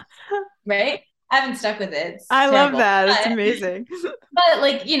have. Right? I haven't stuck with it. It's I terrible. love that. It's amazing. But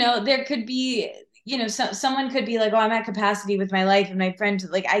like, there could be, someone could be like, oh, I'm at capacity with my life and my friend,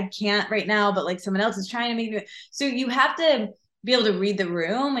 like I can't right now, but like someone else is trying to make me. So you have to be able to read the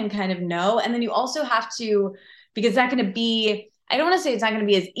room and kind of know. And then you also have to, because it's not going to be, I don't want to say it's not going to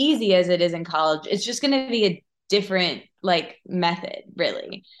be as easy as it is in college. It's just going to be a different like method,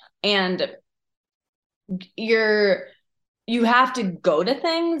 really. And you have to go to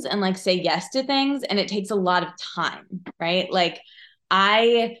things and like say yes to things, and it takes a lot of time, right? Like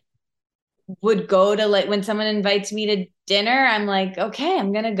I would go to, like, when someone invites me to dinner, I'm like, okay,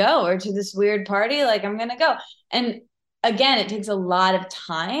 I'm gonna go, or to this weird party, like I'm gonna go. And again, it takes a lot of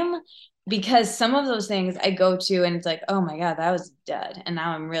time, because some of those things I go to and it's like, oh my God, that was dead, and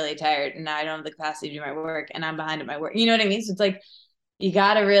now I'm really tired, and now I don't have the capacity to do my work, and I'm behind at my work, you know what I mean? So it's like, you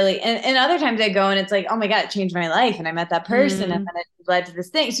got to really, and other times I go and it's like, oh my God, it changed my life, and I met that person, and then it led to this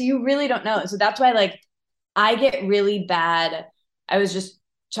thing. So you really don't know. So that's why, like, I get really bad. I was just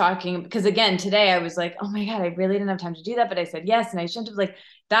talking, because again, today I was like, oh my God, I really didn't have time to do that, but I said yes, and I shouldn't have. Like,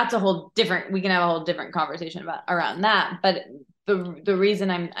 that's a whole different, we can have a whole different conversation about around that. But the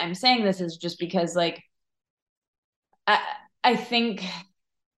reason I'm saying this is just because, like, I think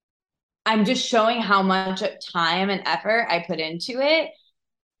I'm just showing how much time and effort I put into it.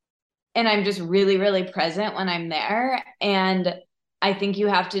 And I'm just really, really present when I'm there. And I think you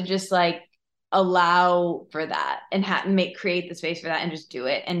have to just like allow for that, and create the space for that, and just do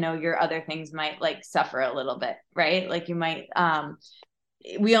it, and know your other things might like suffer a little bit, right? Like you might,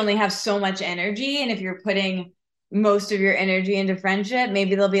 we only have so much energy. And if you're putting most of your energy into friendship,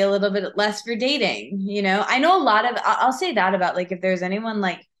 maybe there'll be a little bit less for dating. I know a lot of, I'll say that about, like, if there's anyone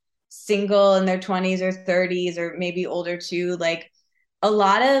like single in their 20s or 30s, or maybe older too, like a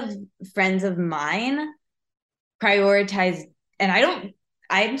lot of friends of mine prioritize, and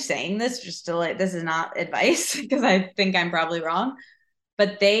I'm saying this just to, like, this is not advice, because I think I'm probably wrong,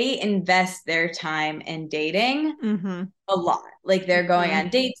 but they invest their time in dating a lot. Like they're going on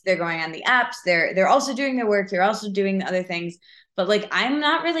dates, they're going on the apps, they're also doing their work, they're also doing the other things. But like, I'm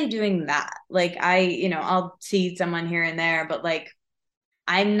not really doing that. Like I'll see someone here and there, but like,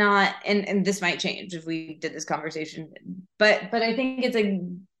 I'm not, and this might change if we did this conversation, but I think it's like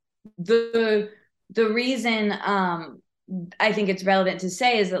the reason I think it's relevant to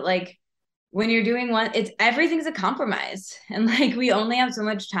say is that, like, when you're doing one, it's, everything's a compromise, and like we only have so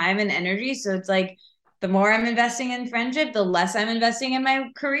much time and energy. So it's like, the more I'm investing in friendship, the less I'm investing in my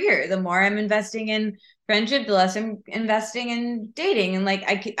career. The more I'm investing in friendship, the less I'm investing in dating. And like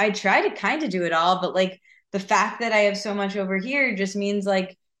I try to kind of do it all, but like the fact that I have so much over here just means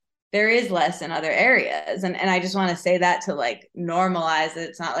like there is less in other areas. And I just want to say that to like normalize it.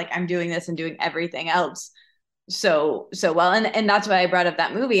 It's not like I'm doing this and doing everything else so well. And that's why I brought up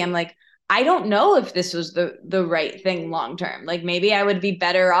that movie. I'm like, I don't know if this was the right thing long term. Like maybe I would be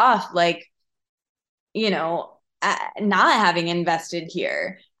better off, like, not having invested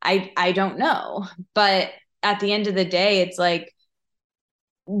here. I don't know. But at the end of the day, it's like,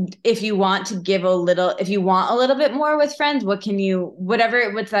 if you want to give if you want a little bit more with friends, what can you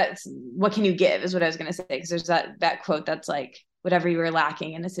give, is what I was going to say. Because there's that quote that's like, whatever you were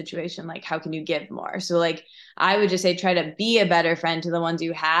lacking in a situation, like, how can you give more? So like, I would just say, try to be a better friend to the ones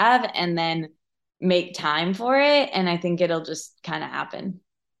you have, and then make time for it. And I think it'll just kind of happen.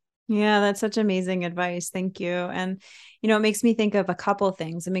 Yeah, that's such amazing advice. Thank you. And, it makes me think of a couple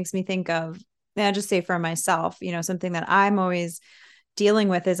things. It makes me think of I'll just say for myself, something that I'm always dealing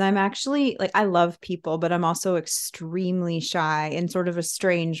with is I'm actually like, I love people, but I'm also extremely shy in sort of a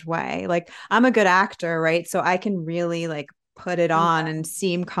strange way. Like I'm a good actor, right? So I can really like put it on Yeah. and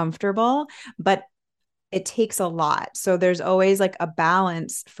seem comfortable, but it takes a lot. So there's always like a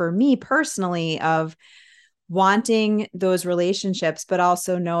balance for me personally of wanting those relationships, but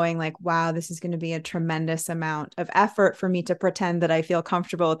also knowing like, wow, this is going to be a tremendous amount of effort for me to pretend that I feel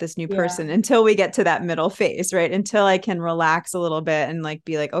comfortable with this new Yeah. person until we get to that middle phase, right? Until I can relax a little bit and like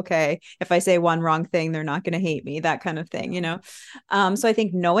be like, okay, if I say one wrong thing, they're not going to hate me, that kind of thing. So I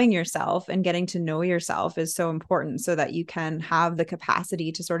think knowing yourself and getting to know yourself is so important so that you can have the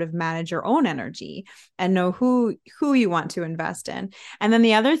capacity to sort of manage your own energy and know who you want to invest in. And then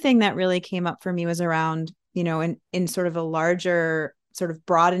the other thing that really came up for me was around in sort of a larger sort of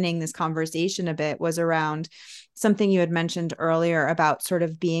broadening this conversation a bit was around something you had mentioned earlier about sort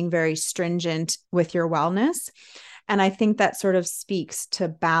of being very stringent with your wellness. And I think that sort of speaks to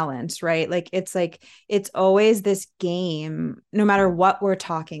balance, right? Like it's always this game, no matter what we're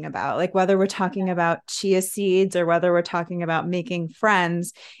talking about, like whether we're talking about chia seeds or whether we're talking about making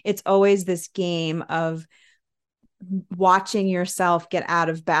friends, it's always this game of watching yourself get out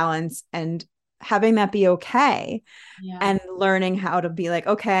of balance and having that be okay Yeah. and learning how to be like,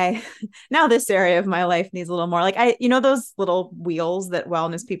 okay, now this area of my life needs a little more. Like those little wheels that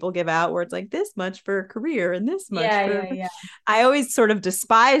wellness people give out where it's like this much for career and this much Yeah. for, Yeah. Yeah. I always sort of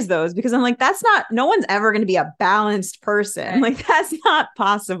despise those because I'm like, no one's ever going to be a balanced person. Right. Like that's not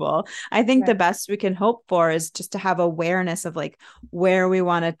possible. I think the Right. best we can hope for is just to have awareness of like where we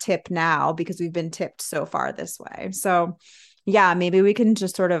want to tip now because we've been tipped so far this way. So yeah, maybe we can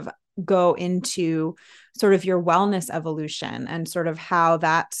just sort of go into sort of your wellness evolution and sort of how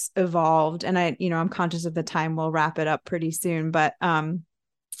that's evolved. And I'm conscious of the time. We'll wrap it up pretty soon, but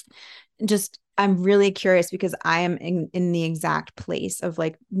just I'm really curious because I am in the exact place of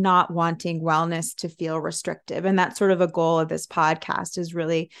like not wanting wellness to feel restrictive. And that's sort of a goal of this podcast is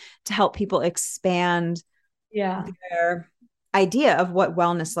really to help people expand Yeah. their idea of what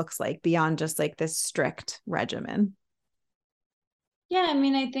wellness looks like beyond just like this strict regimen. Yeah, I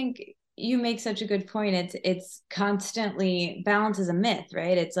mean, I think you make such a good point. It's constantly balance is a myth,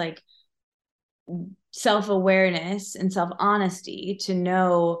 right? It's like self-awareness and self-honesty to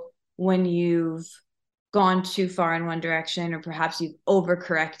know when you've gone too far in one direction or perhaps you've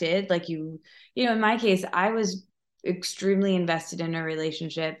overcorrected. Like in my case, I was extremely invested in a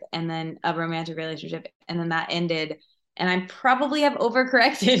relationship and then a romantic relationship, and then that ended. And I probably have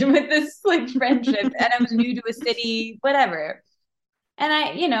overcorrected with this like friendship, and I was new to a city, whatever. And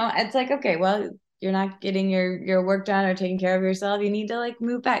it's like, okay, well, you're not getting your work done or taking care of yourself. You need to like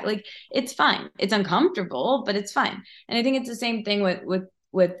move back. Like it's fine. It's uncomfortable, but it's fine. And I think it's the same thing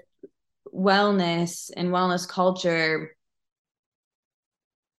with wellness and wellness culture.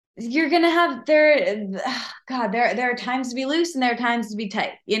 You're gonna have there are times to be loose and there are times to be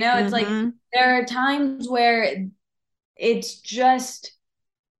tight. It's like Mm-hmm. there are times where it's just,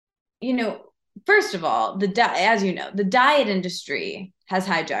 first of all, as you know, the diet industry has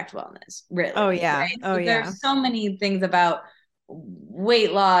hijacked wellness, Oh really, yeah. right? Oh So yeah. there's so many things about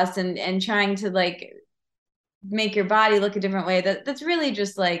weight loss and trying to like make your body look a different way that's really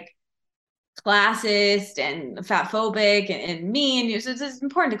just like classist and fat phobic and mean. So it's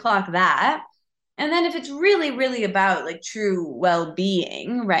important to clock that. And then if it's really, really about like true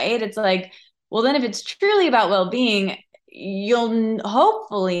well-being, right? It's like, well, then if it's truly about well-being, you'll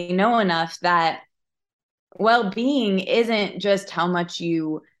hopefully know enough that well-being isn't just how much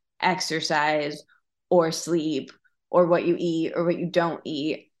you exercise or sleep or what you eat or what you don't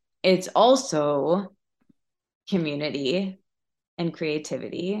eat. It's also community and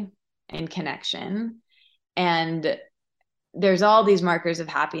creativity and connection. And there's all these markers of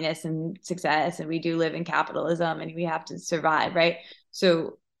happiness and success, and we do live in capitalism and we have to survive, right?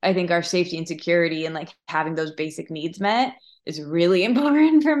 So I think our safety and security and like having those basic needs met is really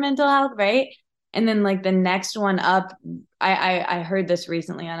important for mental health, right? And then like the next one up, I heard this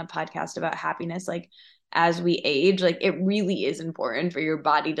recently on a podcast about happiness. Like as we age, like it really is important for your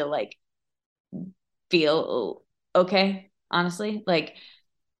body to like feel okay, honestly. Like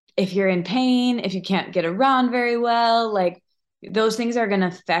if you're in pain, if you can't get around very well, like those things are going to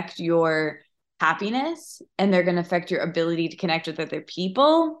affect your happiness and they're going to affect your ability to connect with other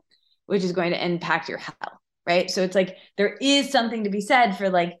people, which is going to impact your health. Right. So it's like there is something to be said for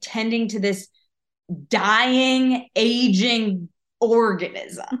like tending to this dying, aging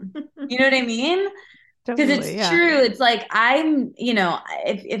organism. You know what I mean? Because Totally. it's Yeah. true. It's like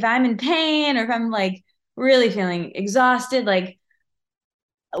if I'm in pain or if I'm like really feeling exhausted, like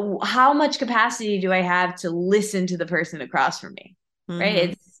how much capacity do I have to listen to the person across from me? Right.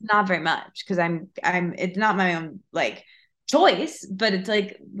 It's not very much because it's not my own like choice, but it's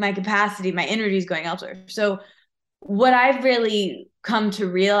like my capacity, my energy is going elsewhere. So what I've really come to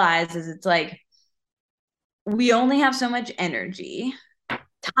realize is it's like we only have so much energy.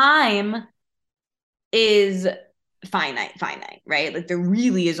 Time is finite, right? Like there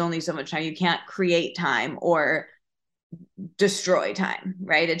really is only so much time. You can't create time or destroy time,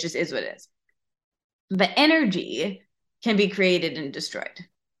 right? It just is what it is. But energy can be created and destroyed,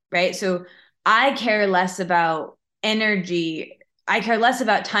 right? So I care less about energy. I care less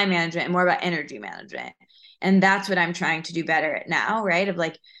about time management and more about energy management. And that's what I'm trying to do better at now, right? Of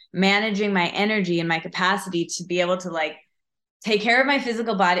like managing my energy and my capacity to be able to like take care of my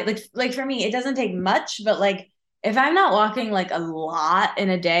physical body. Like for me, it doesn't take much, but like if I'm not walking like a lot in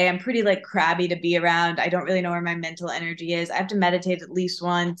a day, I'm pretty like crabby to be around. I don't really know where my mental energy is. I have to meditate at least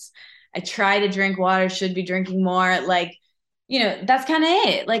once. I try to drink water, should be drinking more. Like, that's kind of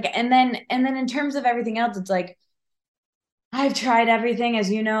it. Like, and then in terms of everything else, it's like I've tried everything,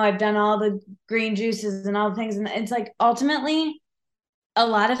 as you know, I've done all the green juices and all the things. And it's like ultimately a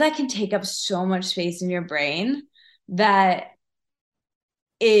lot of that can take up so much space in your brain that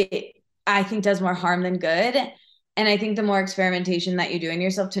it I think does more harm than good. And I think the more experimentation that you do in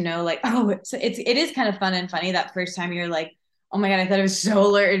yourself to know like, oh, it is kind of fun and funny that first time you're like, oh my God, I thought I was so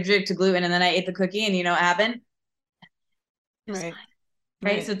allergic to gluten. And then I ate the cookie and you know what happened? Right.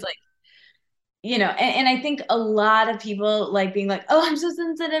 Right. So it's like, and I think a lot of people like being like, oh, I'm so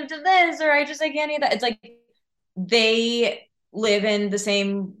sensitive to this, or I can't eat that. It's like they live in the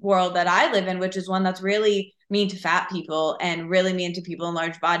same world that I live in, which is one that's really mean to fat people and really mean to people in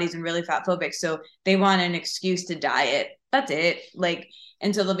large bodies and really fat phobic. So they want an excuse to diet. That's it. Like,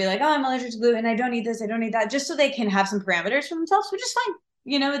 and so they'll be like, oh, I'm allergic to gluten. I don't eat this. I don't eat that. Just so they can have some parameters for themselves, which is fine.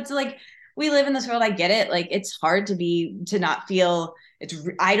 It's like, we live in this world. I get it. Like, it's hard to not feel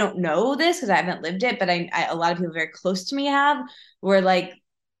I don't know this because I haven't lived it, but a lot of people very close to me have, where like,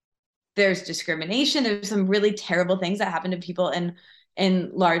 there's discrimination. There's some really terrible things that happen to people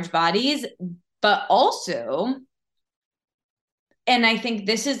in large bodies, but also, and I think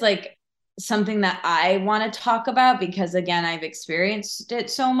this is like something that I want to talk about because again, I've experienced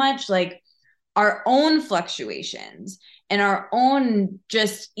it so much, like our own fluctuations and our own,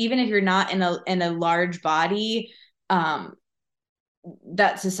 just even if you're not in a large body,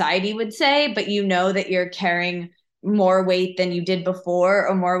 that society would say, but that you're carrying more weight than you did before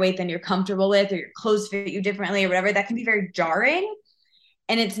or more weight than you're comfortable with, or your clothes fit you differently or whatever, that can be very jarring.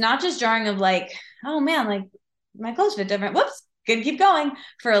 And it's not just jarring of like, oh man, like my clothes fit different. Whoops, gonna keep going.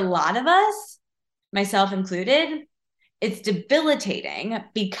 For a lot of us, myself included, it's debilitating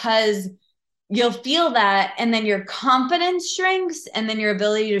because you'll feel that and then your confidence shrinks and then your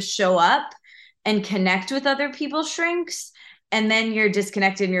ability to show up and connect with other people shrinks. And then you're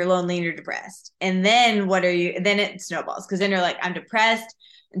disconnected and you're lonely and you're depressed. And then then it snowballs because then you're like, I'm depressed.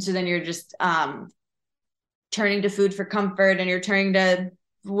 And so then you're just turning to food for comfort and you're turning to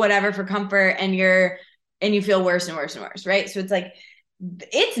whatever for comfort and you feel worse and worse and worse. Right. So it's like,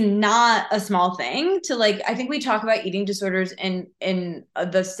 it's not a small thing to like, I think we talk about eating disorders in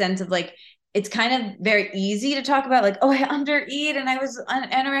the sense of like, it's kind of very easy to talk about like, oh, I undereat and I was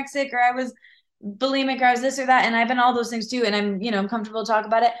anorexic or I was bulimic or I was this or that. And I've been all those things too. And I'm comfortable to talk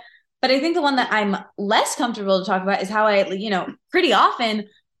about it. But I think the one that I'm less comfortable to talk about is how I, pretty often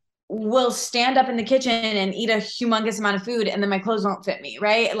will stand up in the kitchen and eat a humongous amount of food and then my clothes won't fit me.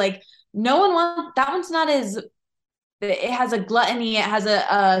 Right. Like no one wants, that one's not as, it has a gluttony, it has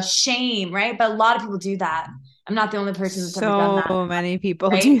a shame. Right. But a lot of people do that. I'm not the only person that's ever done that. So many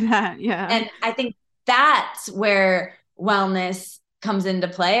people right? do that. Yeah. And I think that's where wellness comes into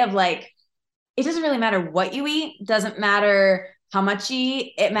play of like, it doesn't really matter what you eat. It doesn't matter how much you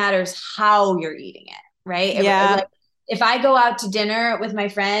eat. It matters how you're eating it. Right. Yeah. Like if I go out to dinner with my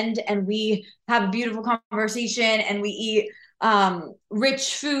friend and we have a beautiful conversation and we eat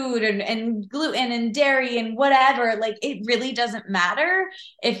rich food and gluten and dairy and whatever, like it really doesn't matter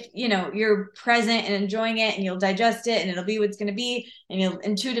if you're present and enjoying it and you'll digest it and it'll be what's going to be and you'll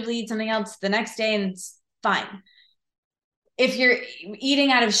intuitively eat something else the next day and it's fine. If you're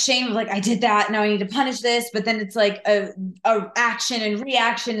eating out of shame of like, I did that, now I need to punish this, but then it's like a action and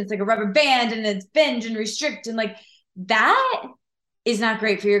reaction, it's like a rubber band and it's binge and restrict and like that is not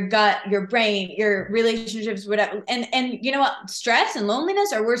great for your gut, your brain, your relationships, whatever. And you know what? Stress and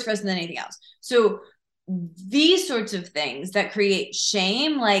loneliness are worse for us than anything else. So these sorts of things that create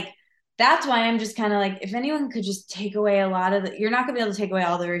shame, like that's why I'm just kind of like, if anyone could just take away a lot of you're not gonna be able to take away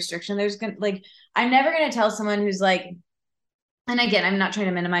all the restriction. There's gonna like, I'm never gonna tell someone who's like and again, I'm not trying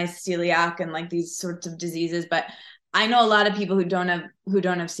to minimize celiac and like these sorts of diseases, but I know a lot of people who don't have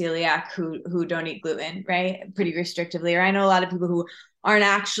celiac who don't eat gluten, right? Pretty restrictively. Or I know a lot of people who aren't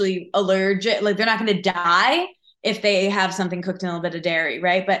actually allergic, like they're not going to die if they have something cooked in a little bit of dairy,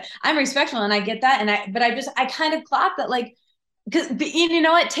 right? But I'm respectful and I get that. But I kind of clock that, like, because you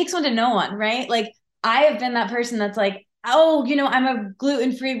know, it takes one to know one, right? Like I have been that person that's like, oh, you know, I'm a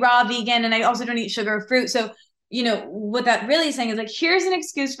gluten-free raw vegan and I also don't eat sugar or fruit. So, you know, what that really is saying is like, here's an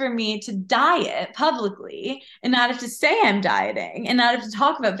excuse for me to diet publicly and not have to say I'm dieting and not have to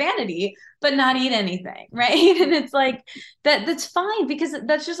talk about vanity, but not eat anything, right? And it's like that's fine, because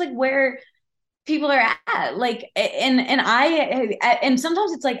that's just like where people are at. Like, and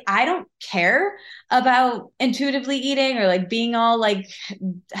sometimes it's like I don't care about intuitively eating or like being all like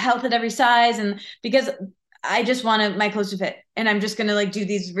health at every size, and because I just want my clothes to fit and I'm just gonna like do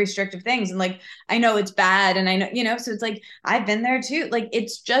these restrictive things, and like I know it's bad and I know, you know, so it's like I've been there too. Like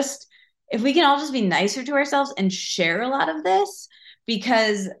it's just, if we can all just be nicer to ourselves and share a lot of this,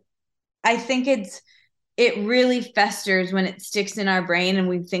 because I think it really festers when it sticks in our brain and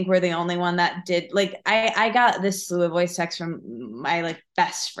we think we're the only one that did. Like I got this slew of voice text from my like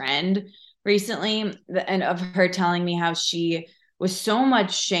best friend recently, and of her telling me how she was so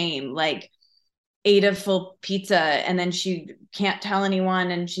much shame, like ate a full pizza and then she can't tell anyone,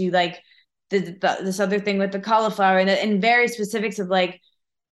 and she like did this other thing with the cauliflower, and very specifics of like,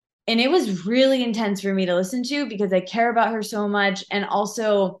 and it was really intense for me to listen to because I care about her so much. And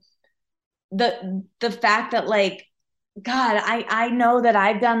also the fact that like, God, I know that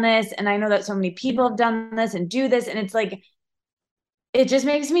I've done this and I know that so many people have done this and do this, and it's like it just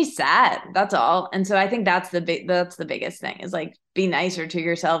makes me sad. That's all. And so I think that's the biggest thing, is like be nicer to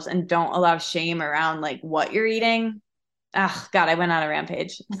yourselves and don't allow shame around like what you're eating. Oh God, I went on a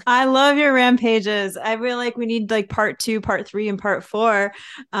rampage. I love your rampages. I feel like we need like part 2, part 3, and part 4.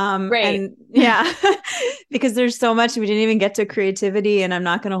 Right. And yeah, because there's so much, we didn't even get to creativity, and I'm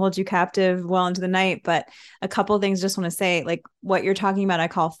not going to hold you captive well into the night, but a couple of things just want to say, like what you're talking about, I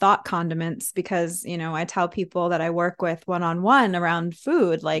call thought condiments, because, you know, I tell people that I work with one-on-one around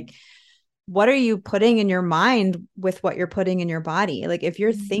food, like, what are you putting in your mind with what you're putting in your body? Like if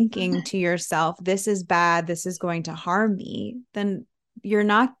you're thinking to yourself, this is bad, this is going to harm me, then you're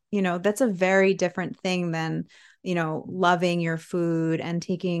not, you know, that's a very different thing than, you know, loving your food and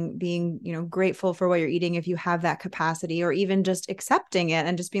being, you know, grateful for what you're eating if you have that capacity, or even just accepting it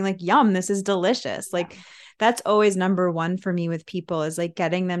and just being like, yum, this is delicious. Like that's always number one for me with people, is like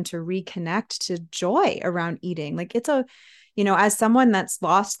getting them to reconnect to joy around eating. Like it's a, you know, as someone that's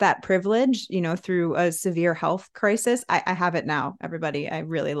lost that privilege, you know, through a severe health crisis, I have it now, everybody. I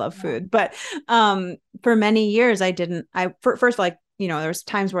really love food. But for many years, first of all, like, you know, there was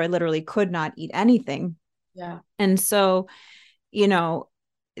times where I literally could not eat anything. Yeah. And so, you know,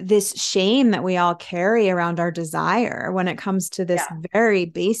 this shame that we all carry around our desire when it comes to this very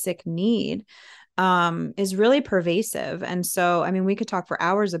basic need is really pervasive. And so, I mean, we could talk for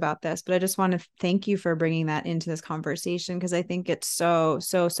hours about this, but I just want to thank you for bringing that into this conversation, because I think it's so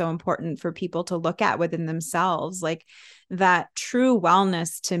important for people to look at within themselves. Like that true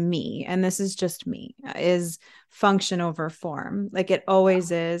wellness to me, and this is just me, is function over form. Like it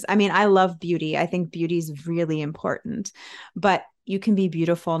always is. I mean, I love beauty. I think beauty is really important, but you can be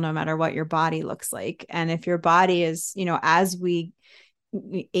beautiful no matter what your body looks like. And if your body is, you know, as we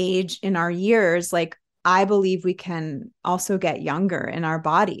age in our years, like I believe we can also get younger in our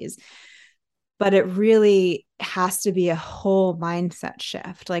bodies, but it really has to be a whole mindset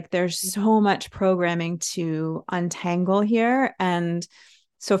shift. Like there's so much programming to untangle here. And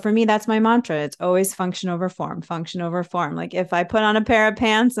so for me, that's my mantra. It's always function over form, function over form. Like if I put on a pair of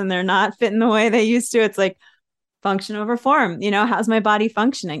pants and they're not fitting the way they used to, it's like, function over form. You know, how's my body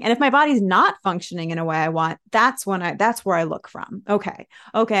functioning? And if my body's not functioning in a way I want, that's where I look from. Okay,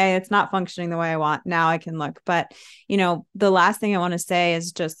 it's not functioning the way I want. Now I can look. But, you know, the last thing I want to say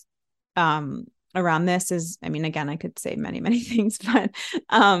is just around this is, I mean, again, I could say many things, but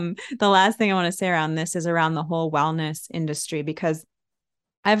the last thing I want to say around this is around the whole wellness industry, because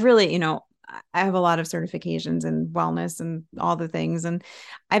I've really, you know, I have a lot of certifications in wellness and all the things. And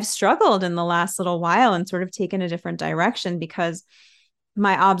I've struggled in the last little while and sort of taken a different direction, because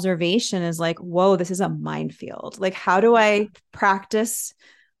my observation is like, whoa, this is a minefield. Like, how do I practice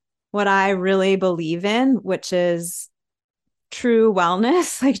what I really believe in, which is true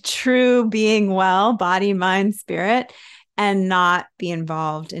wellness, like true being well, body, mind, spirit, and not be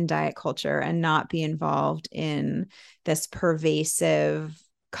involved in diet culture and not be involved in this pervasive,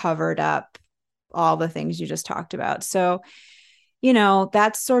 covered up, all the things you just talked about. So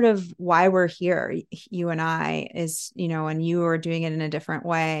that's sort of why we're here. You and I is, and you are doing it in a different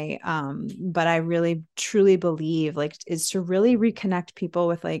way. But I really truly believe like is to really reconnect people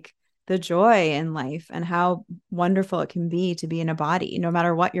with like the joy in life and how wonderful it can be to be in a body, no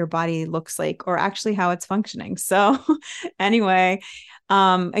matter what your body looks like or actually how it's functioning. So anyway,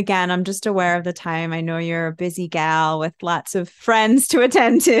 again, I'm just aware of the time. I know you're a busy gal with lots of friends to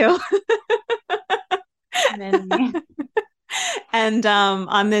attend to. Many. And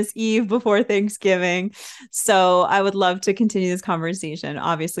on this eve before Thanksgiving. So I would love to continue this conversation.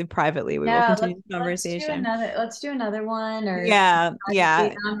 Obviously, privately, we will continue the conversation. Let's do another one, or yeah.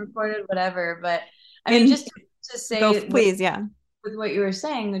 non-recorded, whatever. But I mean, just to say, please, yeah. With what you were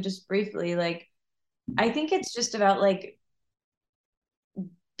saying, just briefly, like I think it's just about like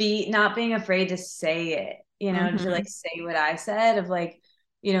not being afraid to say it, to like say what I said of like,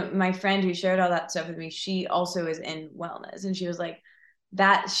 my friend who shared all that stuff with me, she also is in wellness, and she was like,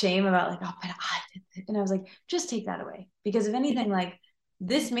 that shame about like, oh, but I did it. And I was like, just take that away, because if anything, like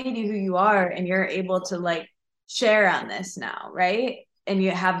this made you who you are, and you're able to like share on this now, right? And you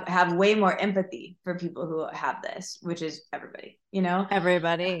have way more empathy for people who have this, which is everybody,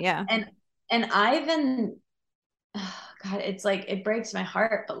 everybody, yeah. And I've been, oh God, it's like it breaks my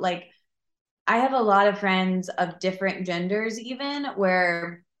heart, but like I have a lot of friends of different genders, even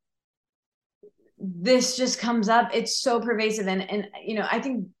where this just comes up. It's so pervasive. And I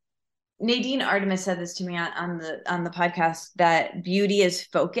think Nadine Artemis said this to me on the podcast, that beauty is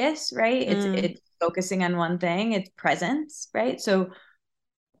focus, right? It's focusing on one thing, it's presence, right? So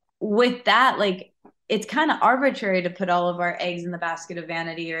with that, like it's kind of arbitrary to put all of our eggs in the basket of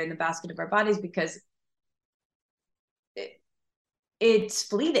vanity or in the basket of our bodies, because it's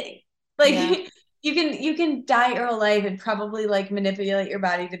fleeting. Like you can die your whole life and probably like manipulate your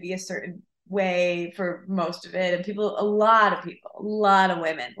body to be a certain way for most of it. And a lot of people, a lot of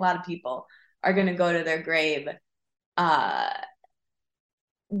women, a lot of people are going to go to their grave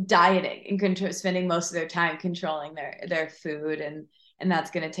dieting and spending most of their time controlling their food. And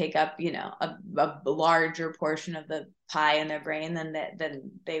that's going to take up, a larger portion of the pie in their brain than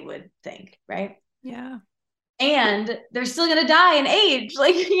they would think. Right. Yeah. And they're still going to die and age.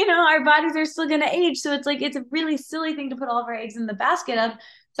 Like, our bodies are still going to age. So it's like, it's a really silly thing to put all of our eggs in the basket of.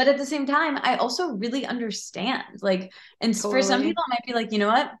 But at the same time, I also really understand. Like, and totally. For some people, it might be like, you know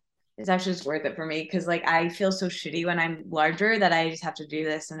what? It's actually just worth it for me. Cause like, I feel so shitty when I'm larger that I just have to do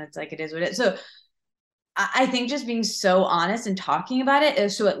this. And it's like, it is what it is. So I think just being so honest and talking about it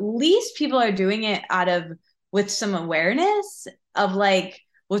is so at least people are doing it with some awareness of like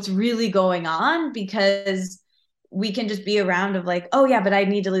what's really going on, because we can just be around of like, oh yeah, but I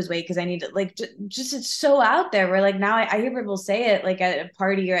need to lose weight because I need to like, just it's so out there where like now I hear people say it like at a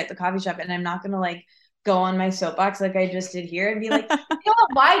party or at the coffee shop, and I'm not going to like go on my soapbox like I just did here and be like,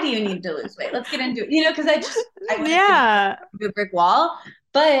 why do you need to lose weight? Let's get into it, because I went to a brick wall.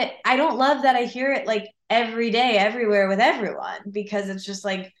 But I don't love that I hear it like every day, everywhere with everyone, because it's just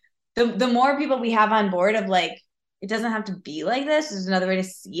like the more people we have on board of like, it doesn't have to be like this. There's another way to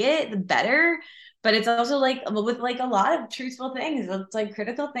see it, the better. But it's also like with like a lot of truthful things. It's like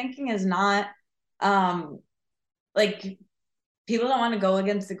critical thinking is not like people don't want to go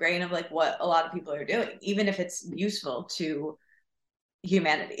against the grain of like what a lot of people are doing, even if it's useful to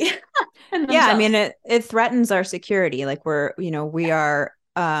humanity. Yeah, I mean it threatens our security. Like we are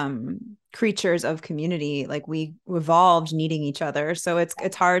creatures of community. Like we evolved needing each other, so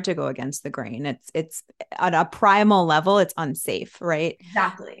it's hard to go against the grain. It's at a primal level, it's unsafe, right?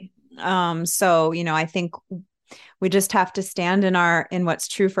 Exactly. So I think we just have to stand in what's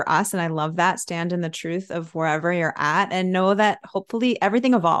true for us. And I love that. Stand in the truth of wherever you're at, and know that hopefully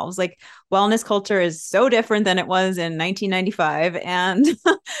everything evolves. Like wellness culture is so different than it was in 1995. And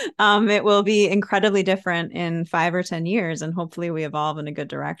it will be incredibly different in 5 or 10 years. And hopefully we evolve in a good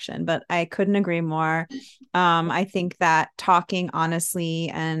direction. But I couldn't agree more. I think that talking honestly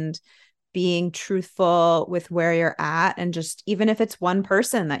and being truthful with where you're at, and just even if it's one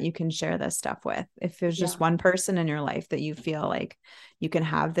person that you can share this stuff with, if there's just one person in your life that you feel like you can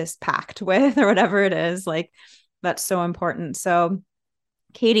have this pact with or whatever it is, like that's so important. So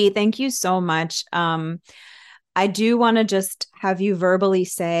Katie, thank you so much. I do want to just have you verbally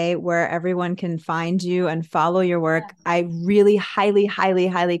say where everyone can find you and follow your work. Yeah. I really highly, highly,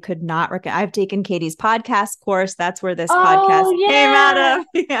 highly could not recommend. I've taken Katie's podcast course. That's where this podcast came out of.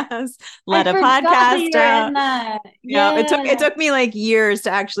 Yes. Led a podcast. Yeah. It took me like years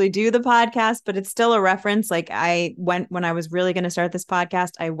to actually do the podcast, but it's still a reference. Like when I was really going to start this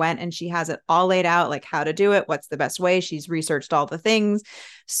podcast, I went and she has it all laid out, like how to do it. What's the best way? She's researched all the things.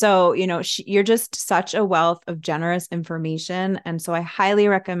 So, you're just such a wealth of generous information. conversation. And so I highly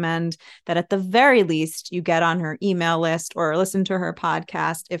recommend that at the very least, you get on her email list or listen to her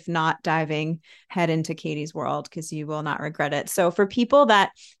podcast, if not diving head into Katie's world, because you will not regret it. So for people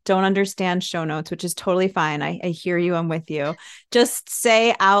that don't understand show notes, which is totally fine, I hear you, I'm with you. Just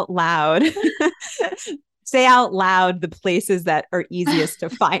say out loud. Say out loud the places that are easiest to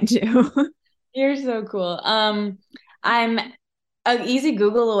find you. You're so cool. I'm an easy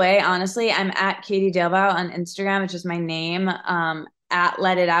Google away, honestly. I'm at Katie Dalebout on Instagram, which is my name, at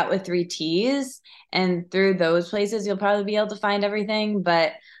Let It Out with 3 T's. And through those places, you'll probably be able to find everything.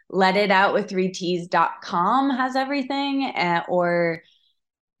 But letitout3ts.com has everything. Or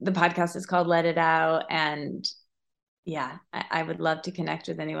the podcast is called Let It Out. And yeah, I would love to connect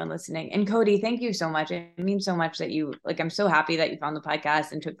with anyone listening. And Cody, thank you so much. It means so much that you, like, I'm so happy that you found the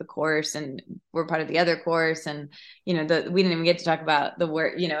podcast and took the course and were part of the other course. And, we didn't even get to talk about the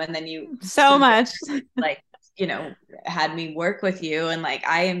work, and then you so much like, had me work with you. And like,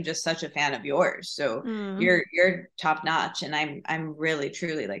 I am just such a fan of yours. So you're top notch. And I'm really,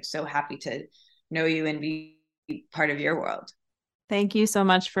 truly like so happy to know you and be part of your world. Thank you so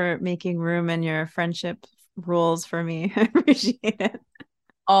much for making room in your friendship rules for me. I appreciate it.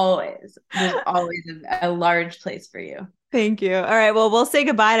 Always. There's always a large place for you. Thank you. All right. Well, we'll say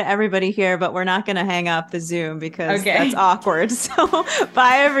goodbye to everybody here, but we're not going to hang up the Zoom because that's awkward. So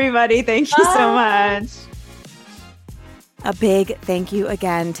bye, everybody. Thank you so much. A big thank you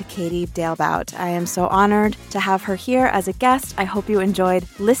again to Katie Dalebout. I am so honored to have her here as a guest. I hope you enjoyed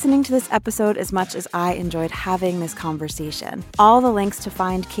listening to this episode as much as I enjoyed having this conversation. All the links to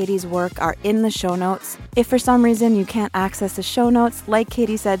find Katie's work are in the show notes. If for some reason you can't access the show notes, like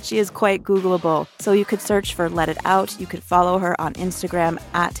Katie said, she is quite Googleable. So you could search for Let It Out. You could follow her on Instagram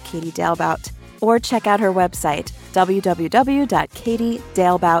at Katie Dalebout, or check out her website,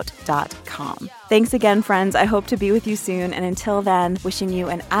 www.katiedalebout.com. Thanks again, friends. I hope to be with you soon. And until then, wishing you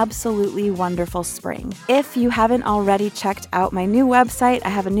an absolutely wonderful spring. If you haven't already checked out my new website, I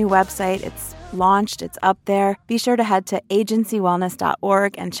have a new website. It's launched. It's up there. Be sure to head to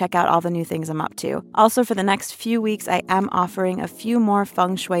agencywellness.org and check out all the new things I'm up to. Also, for the next few weeks, I am offering a few more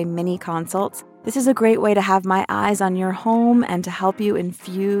feng shui mini consults. This is a great way to have my eyes on your home and to help you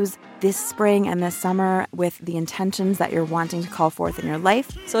infuse this spring and this summer with the intentions that you're wanting to call forth in your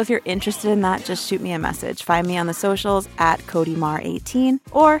life. So if you're interested in that, just shoot me a message. Find me on the socials at CodyMar18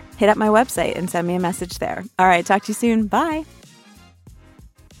 or hit up my website and send me a message there. All right, talk to you soon. Bye.